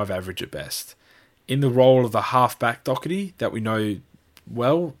 85 average at best. In the role of the half-back Docherty that we know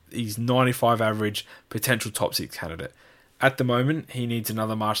well, he's 95 average, potential top 6 candidate. At the moment, he needs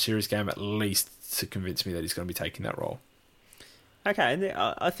another March Series game at least to convince me that he's going to be taking that role. Okay,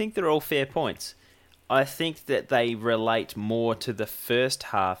 I think they're all fair points. I think that they relate more to the first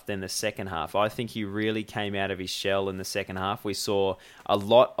half than the second half. I think he really came out of his shell in the second half. We saw a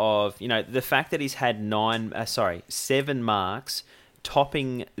lot of, the fact that he's had 7 marks,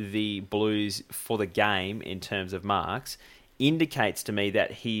 topping the Blues for the game in terms of marks, indicates to me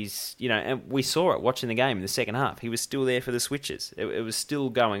that he's, and we saw it watching the game in the second half. He was still there for the switches. It was still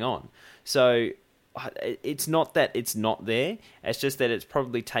going on. So it's not that it's not there. It's just that it's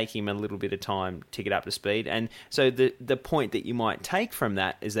probably taking him a little bit of time to get up to speed. And so the point that you might take from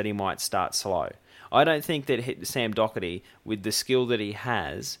that is that he might start slow. I don't think that Sam Docherty, with the skill that he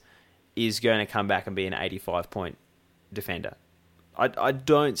has, is going to come back and be an 85-point defender. I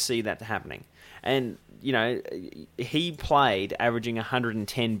don't see that happening. And, he played averaging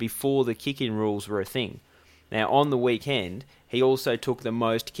 110 before the kick-in rules were a thing. Now, on the weekend, he also took the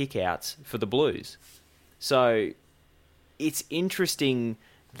most kick-outs for the Blues. So, it's interesting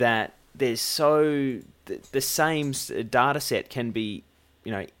that there's the same data set can be,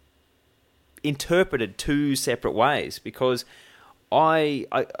 interpreted 2 separate ways, because I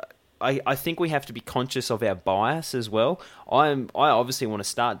think we have to be conscious of our bias as well. I obviously want to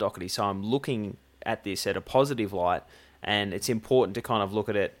start Docherty, so I'm looking at this at a positive light, and it's important to kind of look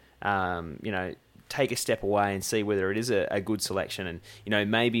at it, take a step away and see whether it is a good selection,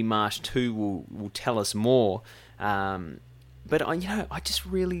 and maybe Marsh 2 will tell us more. But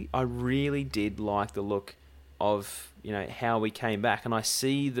I really did like the look of how we came back, and I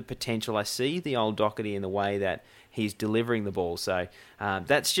see the potential. I see the old Docherty in the way that he's delivering the ball. So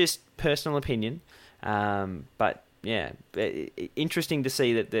that's just personal opinion, but yeah, interesting to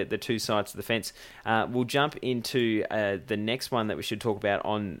see that the 2 sides of the fence. We'll jump into the next one that we should talk about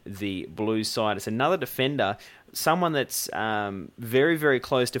on the Blues side. It's another defender, someone that's very, very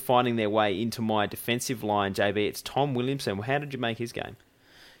close to finding their way into my defensive line, JB. It's Tom Williamson. How did you make his game?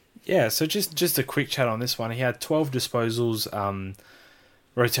 Yeah, so just a quick chat on this one. He had 12 disposals,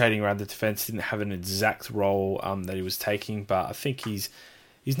 rotating around the defence. Didn't have an exact role that he was taking, but I think he's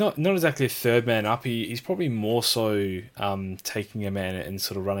not exactly a third man up. He's probably more so taking a man and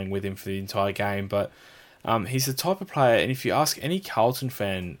sort of running with him for the entire game. But he's the type of player, and if you ask any Carlton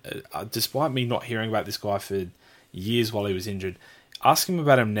fan, despite me not hearing about this guy for years while he was injured, ask him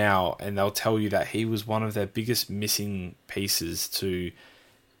about him now, and they'll tell you that he was one of their biggest missing pieces to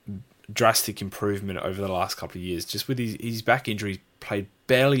drastic improvement over the last couple of years. Just with his back injury, played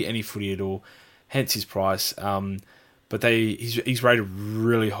barely any footy at all, hence his price. But he's rated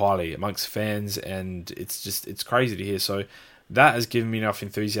really highly amongst fans, and it's crazy to hear. So that has given me enough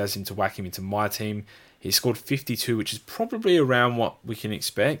enthusiasm to whack him into my team. He scored 52, which is probably around what we can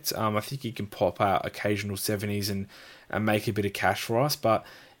expect. I think he can pop out occasional 70s and make a bit of cash for us. But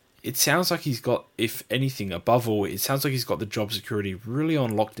it sounds like he's got, if anything, above all, it sounds like he's got the job security really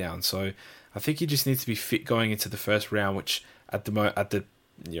on lockdown. So I think he just needs to be fit going into the first round, which at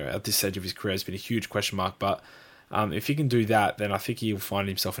this stage of his career has been a huge question mark. But If he can do that, then I think he'll find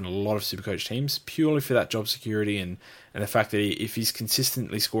himself in a lot of Supercoach teams purely for that job security and the fact that if he's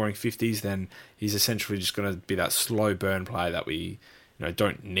consistently scoring 50s, then he's essentially just going to be that slow burn player that we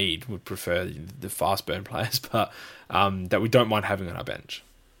don't need. Would prefer the fast burn players, but that we don't mind having on our bench.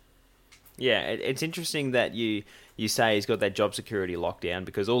 Yeah, it's interesting that you say he's got that job security lockdown,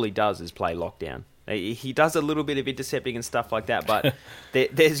 because all he does is play lockdown. He does a little bit of intercepting and stuff like that, but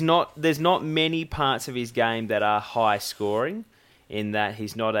there's not many parts of his game that are high scoring, in that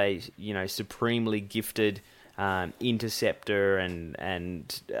he's not a supremely gifted interceptor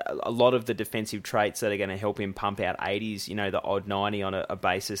and a lot of the defensive traits that are going to help him pump out 80s, the odd 90 on a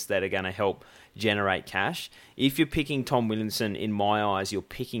basis that are going to help generate cash. If you're picking Tom Williamson, in my eyes, you're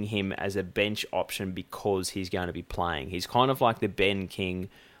picking him as a bench option because he's going to be playing. He's kind of like the Ben King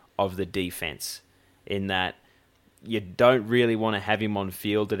of the defense, in that you don't really want to have him on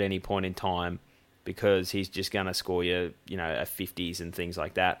field at any point in time because he's just going to score you, a 50s and things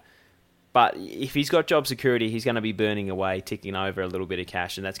like that. But if he's got job security, he's going to be burning away, ticking over a little bit of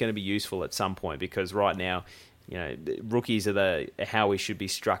cash, and that's going to be useful at some point, because right now, rookies are how we should be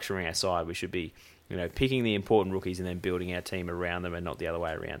structuring our side. We should be, picking the important rookies and then building our team around them, and not the other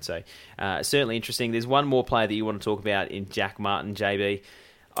way around. So, certainly interesting. There's one more player that you want to talk about in Jack Martin, JB.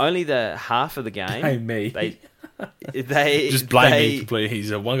 Only the half of the game. Blame me. They just blame me completely. He's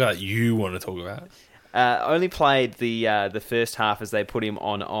the one guy that you want to talk about. Only played the first half as they put him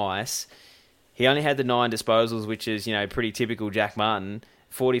on ice. He only had the 9 disposals, which is pretty typical Jack Martin.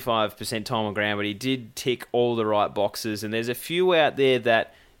 45% time on ground, but he did tick all the right boxes. And there's a few out there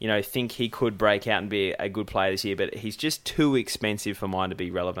that think he could break out and be a good player this year, but he's just too expensive for mine to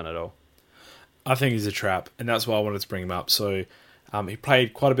be relevant at all. I think he's a trap, and that's why I wanted to bring him up. So he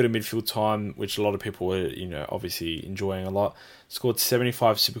played quite a bit of midfield time, which a lot of people were, obviously enjoying a lot. Scored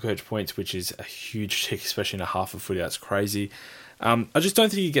 75 Supercoach points, which is a huge tick, especially in a half of footy. That's crazy. I just don't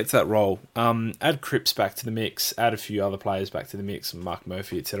think he gets that role. Add Cripps back to the mix, add a few other players back to the mix, Mark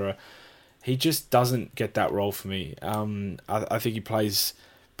Murphy, etc. He just doesn't get that role for me. I think he plays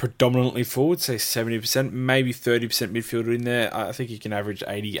predominantly forward, say 70%, maybe 30% midfielder in there. I think he can average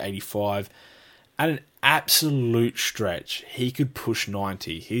 80, 85. At an absolute stretch, he could push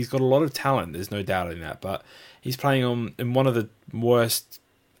 90. He's got a lot of talent, there's no doubt in that, but he's playing in one of the worst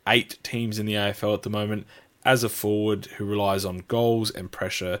 8 teams in the AFL at the moment as a forward who relies on goals and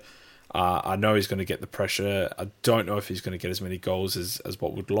pressure. I know he's going to get the pressure. I don't know if he's going to get as many goals as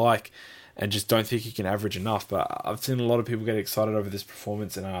what we'd like, and just don't think he can average enough. But I've seen a lot of people get excited over this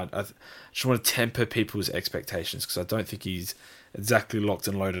performance, and I just want to temper people's expectations, because I don't think he's exactly locked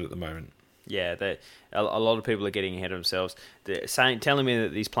and loaded at the moment. Yeah, a lot of people are getting ahead of themselves. Telling me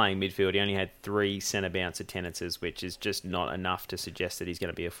that he's playing midfield, he only had 3 centre bounce attendances, which is just not enough to suggest that he's going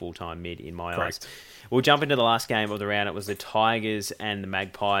to be a full-time mid in my eyes. We'll jump into the last game of the round. It was the Tigers and the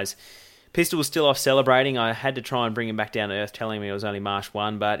Magpies. Pistol was still off celebrating. I had to try and bring him back down to earth, telling me it was only March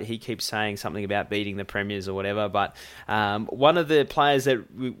 1, but he keeps saying something about beating the Premiers or whatever. But one of the players that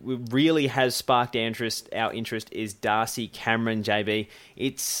really has sparked our interest is Darcy Cameron, JB.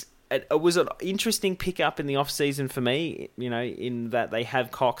 It was an interesting pickup in the off-season for me, in that they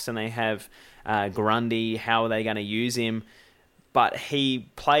have Cox and they have Grundy. How are they going to use him? But he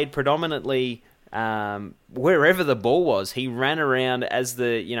played predominantly wherever the ball was. He ran around as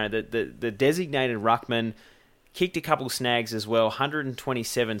the designated ruckman, kicked a couple snags as well,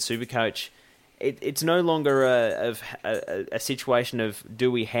 127 Supercoach. It's no longer a situation of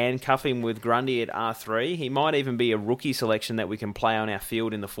do we handcuff him with Grundy at R3. He might even be a rookie selection that we can play on our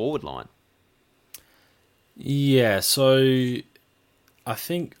field in the forward line. Yeah, so I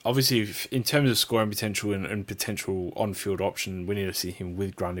think obviously in terms of scoring potential and potential on-field option, we need to see him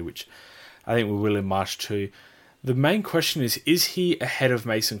with Grundy, which I think we will in March 2. The main question is he ahead of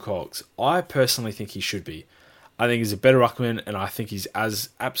Mason Cox? I personally think he should be. I think he's a better ruckman, and I think he's, as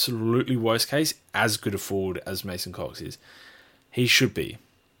absolutely worst case, as good a forward as Mason Cox is. He should be.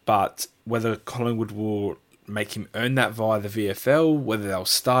 But whether Collingwood will make him earn that via the VFL, whether they'll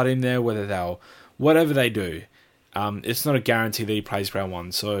start him there, whatever they do, it's not a guarantee that he plays round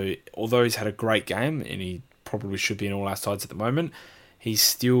 1. So although he's had a great game, and he probably should be in all our sides at the moment, he's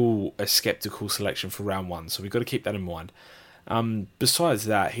still a sceptical selection for round 1. So we've got to keep that in mind. Besides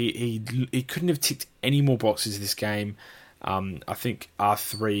that, he couldn't have ticked any more boxes this game. I think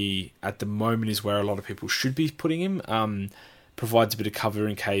R3 at the moment is where a lot of people should be putting him. Provides a bit of cover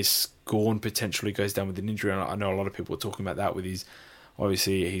in case Gawn potentially goes down with an injury. I know a lot of people are talking about that with his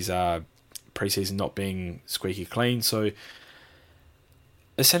preseason not being squeaky clean. So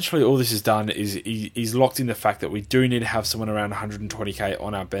essentially all this has done is he's locked in the fact that we do need to have someone around 120k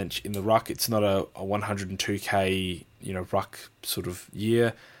on our bench in the ruck. It's not a 102k ruck sort of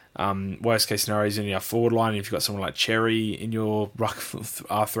year. Worst case scenario is in our forward line. If you've got someone like Cherry in your ruck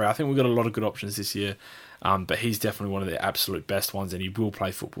R3, I think we've got a lot of good options this year. But he's definitely one of the absolute best ones, and he will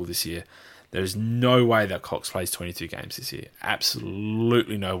play football this year. There's no way that Cox plays 22 games this year.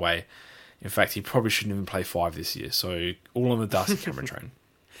 Absolutely no way. In fact, he probably shouldn't even play 5 this year. So all on the Darcy Cameron train.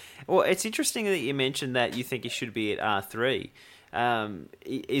 Well, it's interesting that you mentioned that you think he should be at R3.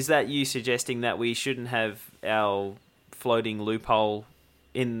 Is that you suggesting that we shouldn't have our floating loophole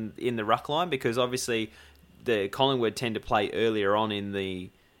in the ruck line? Because obviously the Collingwood tend to play earlier on in the...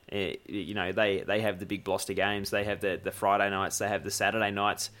 they have the big Gloucester games. They have the Friday nights. They have the Saturday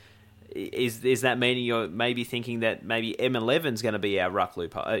nights. Is that meaning you're maybe thinking that maybe M11's going to be our ruck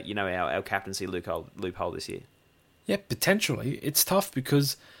loophole? Our captaincy loophole this year. Yeah, potentially. It's tough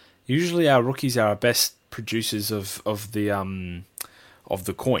because usually our rookies are our best producers of the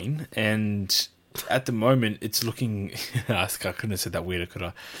coin, and at the moment it's looking. I couldn't have said that weirder, could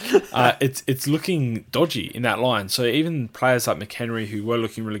I? It's looking dodgy in that line. So even players like McHenry, who were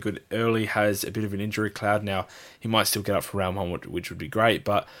looking really good early, has a bit of an injury cloud now. He might still get up for round 1, which would be great,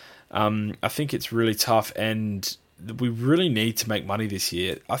 but I think it's really tough, and we really need to make money this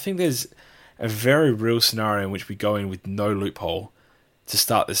year. I think there's a very real scenario in which we go in with no loophole to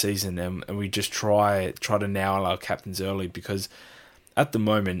start the season, and we just try to nail our captains early, because at the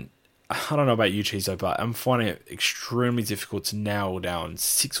moment, I don't know about you, Chizo, but I'm finding it extremely difficult to nail down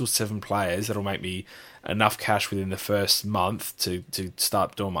 6 or 7 players that'll make me enough cash within the first month to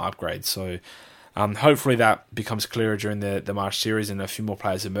start doing my upgrades. So hopefully that becomes clearer during the March series and a few more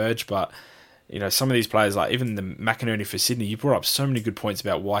players emerge. But some of these players, like even the McInerney for Sydney, you brought up so many good points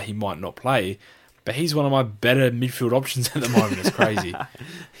about why he might not play. But he's one of my better midfield options at the moment. It's crazy.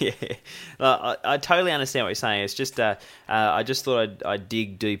 Yeah, I totally understand what you're saying. It's just I just thought I'd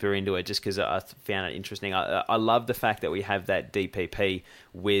dig deeper into it just because I found it interesting. I love the fact that we have that DPP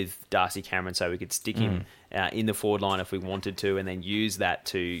with Darcy Cameron, so we could stick him in the forward line if we wanted to, and then use that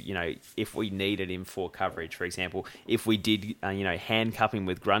to, if we needed him for coverage. For example, if we did, handcuff him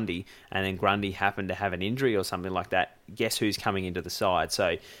with Grundy, and then Grundy happened to have an injury or something like that, guess who's coming into the side?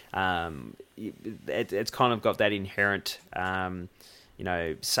 So it's kind of got that inherent,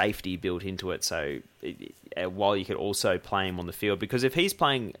 safety built into it. So while you could also play him on the field, because if he's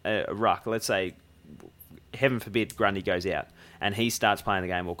playing a ruck, let's say, heaven forbid, Grundy goes out and he starts playing the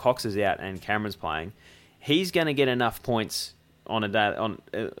game, or Cox is out and Cameron's playing, he's going to get enough points on a day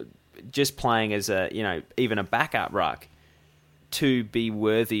just playing as even a backup ruck to be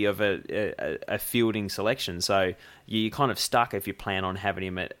worthy of a fielding selection. So you're kind of stuck if you plan on having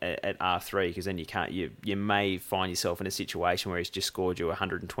him at R3, because then you may find yourself in a situation where he's just scored you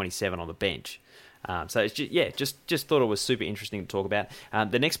 127 on the bench. So it's just thought it was super interesting to talk about.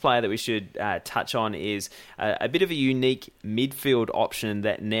 The next player that we should touch on is a bit of a unique midfield option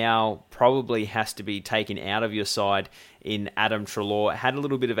that now probably has to be taken out of your side in Adam Treloar. Had a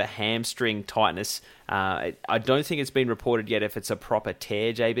little bit of a hamstring tightness. I don't think it's been reported yet if it's a proper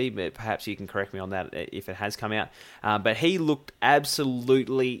tear, JB, but perhaps you can correct me on that if it has come out. But he looked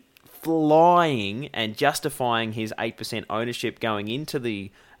absolutely flying and justifying his 8% ownership going into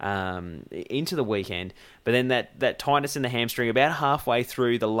the weekend. But then that tightness in the hamstring about halfway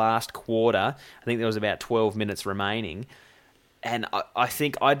through the last quarter, I think there was about 12 minutes remaining, and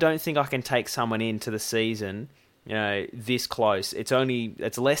I don't think I can take someone into the season this close.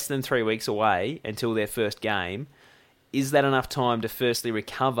 It's less than 3 weeks away until their first game. Is that enough time to firstly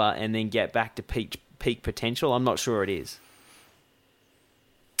recover and then get back to peak potential? I'm not sure it is.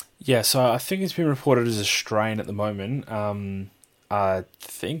 Yeah, so I think it's been reported as a strain at the moment. I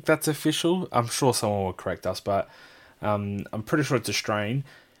think that's official. I'm sure someone will correct us, but I'm pretty sure it's a strain.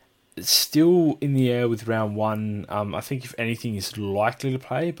 It's still in the air with round 1. I think if anything is likely to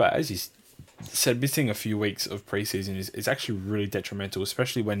play, but as you said, missing a few weeks of preseason is actually really detrimental,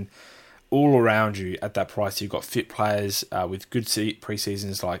 especially when all around you at that price you've got fit players with good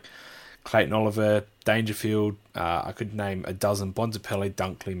preseasons like Clayton Oliver, Dangerfield. I could name a dozen: Bontempelli,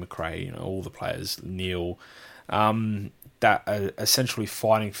 Dunkley, McRae. All the players. Neil. That are essentially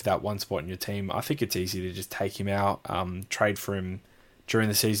fighting for that one spot in your team. I think it's easy to just take him out, trade for him during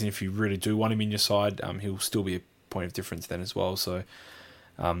the season if you really do want him in your side. He'll still be a point of difference then as well. So,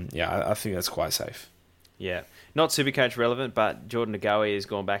 I think that's quite safe. Yeah, not Supercoach relevant, but Jordan Ngoe has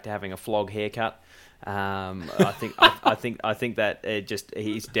gone back to having a flog haircut. I think that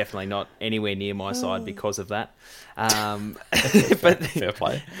he's definitely not anywhere near my side because of that. But fair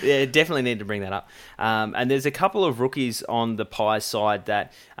play. Yeah, definitely need to bring that up. And there's a couple of rookies on the Pies side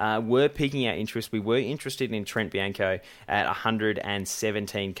that were piquing our interest. We were interested in Trent Bianco at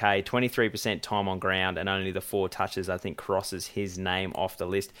 117k, 23% time on ground, and only the 4 touches I think crosses his name off the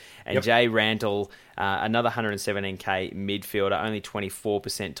list. And Jay Randall, another 117k midfielder, only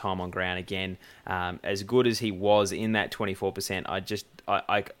 24% time on ground again. As good as he was in that 24%,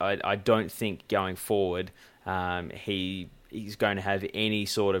 I don't think going forward he's going to have any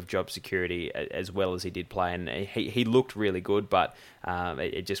sort of job security as well as he did play. And he looked really good, but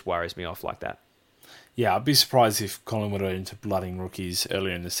it just worries me off like that. Yeah, I'd be surprised if Collingwood are into blooding rookies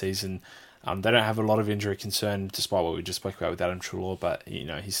earlier in the season. They don't have a lot of injury concern, despite what we just spoke about with Adam Treloar, but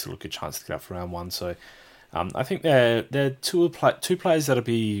he's still a good chance to get up for round 1. So I think they're two players that'll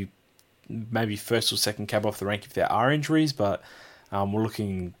be maybe first or second cab off the rank if there are injuries, but we're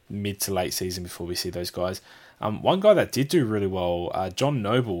looking mid to late season before we see those guys. One guy that did do really well, John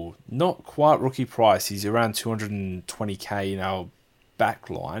Noble, not quite rookie price. He's around 220k in our back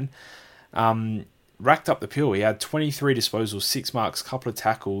line. Racked up the pill. He had 23 disposals, 6 marks, couple of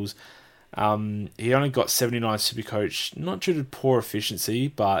tackles. He only got 79 Supercoach, not due to poor efficiency,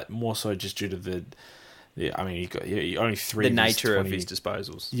 but more so just due to he only 3 the nature of his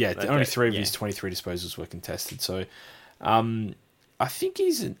disposals. Yeah, only 3 of his 23 disposals were contested. So, I think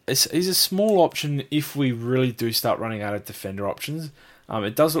he's a small option if we really do start running out of defender options.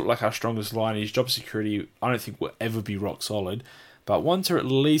 It does look like our strongest line. His job security, I don't think will ever be rock solid, but one to at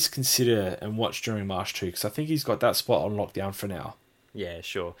least consider and watch during March 2, because I think he's got that spot on lockdown for now. Yeah,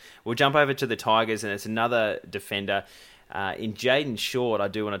 sure. We'll jump over to the Tigers, and it's another defender. In Jaden Short, I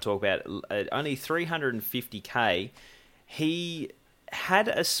do want to talk about only 350k. He had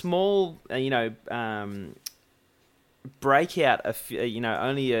a small, breakout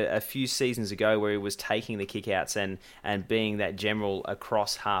only a few seasons ago where he was taking the kickouts and being that general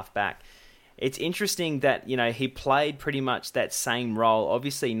across half back. It's interesting that he played pretty much that same role,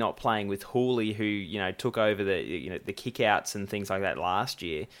 obviously not playing with Hooley, who took over the kickouts and things like that last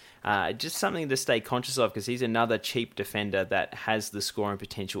year. Just something to stay conscious of, because he's another cheap defender that has the scoring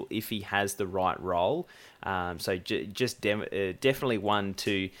potential if he has the right role. So definitely one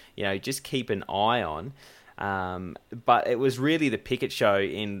to just keep an eye on. But it was really the Pickett show.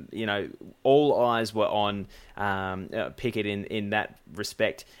 All eyes were on Pickett in that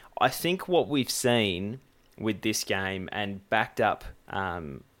respect. I think what we've seen with this game, and backed up,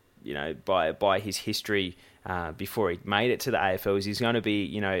 by his history before he made it to the AFL, is he's going to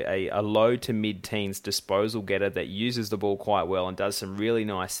be, a low to mid-teens disposal getter that uses the ball quite well and does some really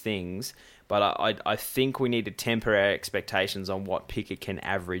nice things. But I think we need to temper our expectations on what Pickett can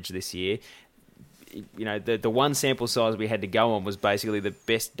average this year. The one sample size we had to go on was basically the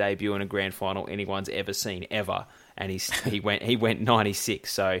best debut in a grand final anyone's ever seen ever, and he went 96.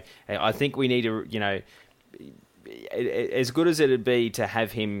 So I think we need to as good as it'd be to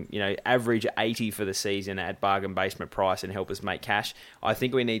have him average 80 for the season at bargain basement price and help us make cash, I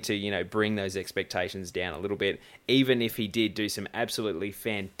think we need to bring those expectations down a little bit. Even if he did do some absolutely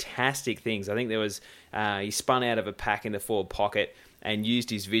fantastic things, I think there was he spun out of a pack in the forward pocket and used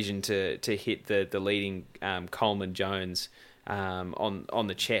his vision to hit the leading Coleman Jones on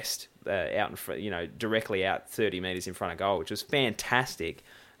the chest out in front, directly out 30 metres in front of goal, which was fantastic.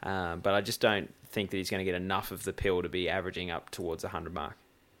 But I just don't think that he's going to get enough of the pill to be averaging up towards the 100 mark.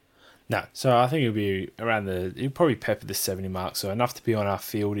 No, so I think he'll be around he'll probably pepper the 70 mark, so enough to be on our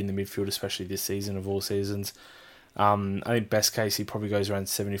field in the midfield, especially this season of all seasons. I think best case he probably goes around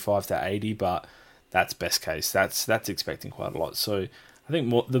 75 to 80, but that's best case. That's expecting quite a lot. So I think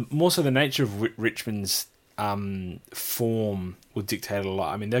more so the nature of Richmond's form will dictate a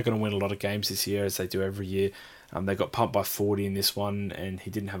lot. I mean, they're going to win a lot of games this year, as they do every year. They got pumped by 40 in this one, and he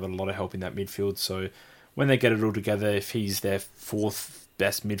didn't have a lot of help in that midfield. So when they get it all together, if he's their 4th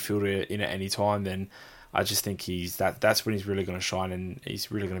best midfielder in at any time, then I just think that's when he's really going to shine, and he's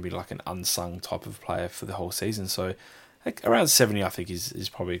really going to be like an unsung type of player for the whole season. So around 70, I think, is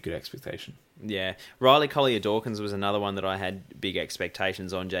probably a good expectation. Yeah. Riley Collier-Dawkins was another one that I had big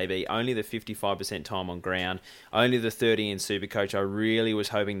expectations on, JB. Only the 55% time on ground, only the 30 in Supercoach. I really was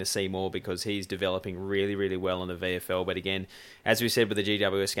hoping to see more because he's developing really, really well in the VFL. But again, as we said with the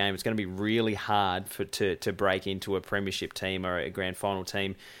GWS game, it's going to be really hard to break into a premiership team or a grand final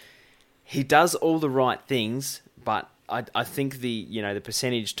team. He does all the right things, but I think the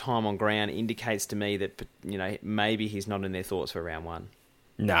percentage time on ground indicates to me that maybe he's not in their thoughts for round 1.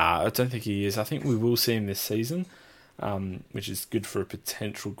 Nah, I don't think he is. I think we will see him this season. which is good for a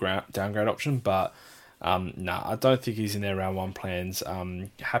potential downgrade option. But I don't think he's in their round one plans.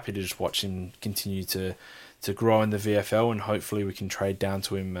 Happy to just watch him continue to grow in the VFL, and hopefully we can trade down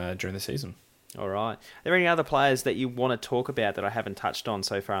to him during the season. All right. Are there any other players that you want to talk about that I haven't touched on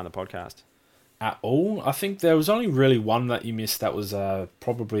so far on the podcast? At all? I think there was only really one that you missed that was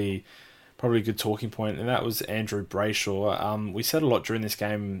probably a good talking point, and that was Andrew Brayshaw. We said a lot during this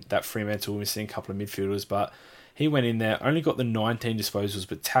game that Fremantle were missing a couple of midfielders, but he went in there, only got the 19 disposals,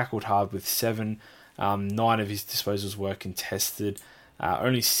 but tackled hard with 7. 9 of his disposals were contested.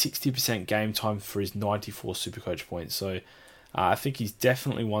 Only 60% game time for his 94 Supercoach points. So I think he's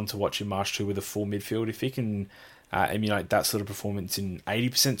definitely one to watch in March 2 with a full midfield. If he can emulate that sort of performance in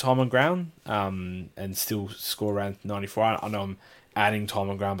 80% time on ground and still score around 94. I know I'm adding time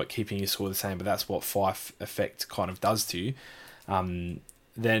on ground but keeping his score the same, but that's what Fife effect kind of does to you.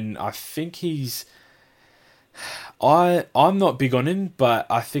 Then I think he's... I'm not big on him, but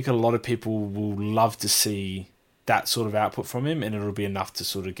I think a lot of people will love to see that sort of output from him, and it'll be enough to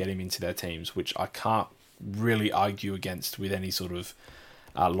sort of get him into their teams, which I can't really argue against with any sort of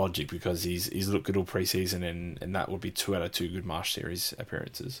logic, because he's looked good all pre-season, and that would be 2 out of 2 good Marsh Series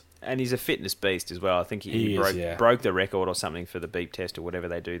appearances. And he's a fitness beast as well. I think he broke the record or something for the beep test or whatever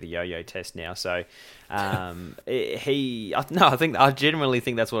they do, the yo-yo test now. So I genuinely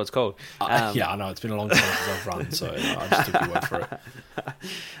think that's what it's called. Yeah, I know. It's been a long time since I've run, so I just took your word for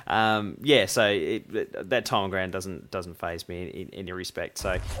it. So that time on ground doesn't faze me in any respect.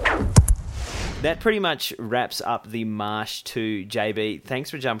 So that pretty much wraps up the Marsh 2 JB. Thanks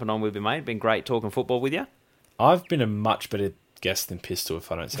for jumping on with me, mate. It's been great talking football with you. I've been a much better guest than Pistol,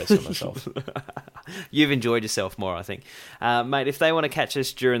 if I don't say so myself. You've enjoyed yourself more, I think. Mate, if they want to catch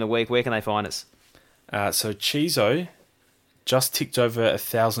us during the week, where can they find us? So Chizo just ticked over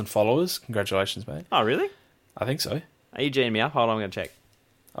 1,000 followers. Congratulations, mate. Oh, really? I think so. Are you G'ing me up? Hold on, I'm going to check.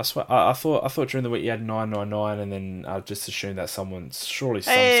 I swear, I thought during the week you had 999, and then I just assumed that surely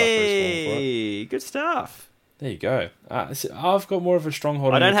some sucker is falling for it. Good stuff. There you go. I've got more of a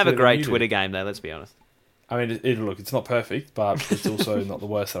stronghold. I don't have a great Twitter game though. Let's be honest. I mean, it's not perfect, but it's also not the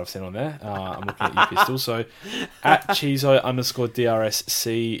worst that I've seen on there. I'm looking at you, Pistol. So, at Chizo_DRSC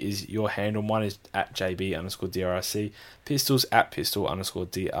is your handle. Mine is at JB_DRSC. Pistol's at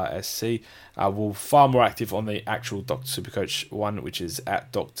Pistol_DRSC. We're far more active on the actual Dr. Supercoach one, which is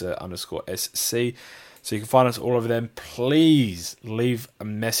at Dr_SC. So you can find us all over them. Please leave a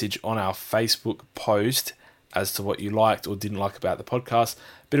message on our Facebook post as to what you liked or didn't like about the podcast.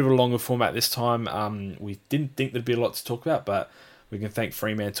 Bit of a longer format this time. We didn't think there'd be a lot to talk about, but we can thank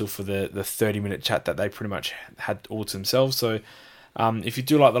Fremantle for the 30-minute chat that they pretty much had all to themselves. So if you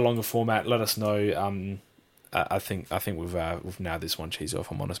do like the longer format, let us know. I think we've nailed this one, Cheesy,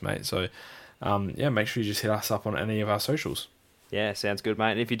 if I'm honest, mate. So make sure you just hit us up on any of our socials. Yeah, sounds good,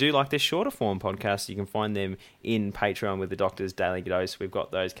 mate. And if you do like this shorter form podcast, you can find them in Patreon with the Doctor's Daily Dose. We've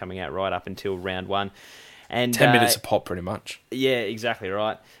got those coming out right up until round 1. And 10 minutes a pop, pretty much. Yeah, exactly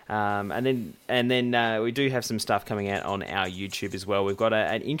right. And then we do have some stuff coming out on our YouTube as well. We've got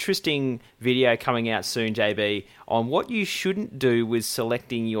an interesting video coming out soon, JB, on what you shouldn't do with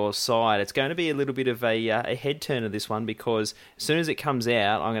selecting your side. It's going to be a little bit of a head turner, this one, because as soon as it comes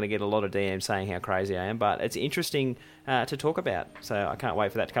out, I'm going to get a lot of DMs saying how crazy I am. But it's interesting to talk about, so I can't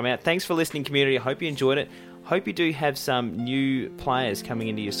wait for that to come out. Thanks for listening, community. I hope you enjoyed it. Hope you do have some new players coming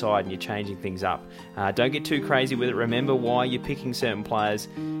into your side and you're changing things up. Don't get too crazy with it. Remember why you're picking certain players,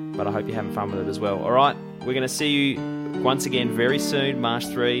 but I hope you're having fun with it as well. All right, we're going to see you once again very soon, March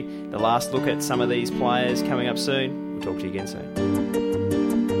 3. The last look at some of these players coming up soon. We'll talk to you again soon.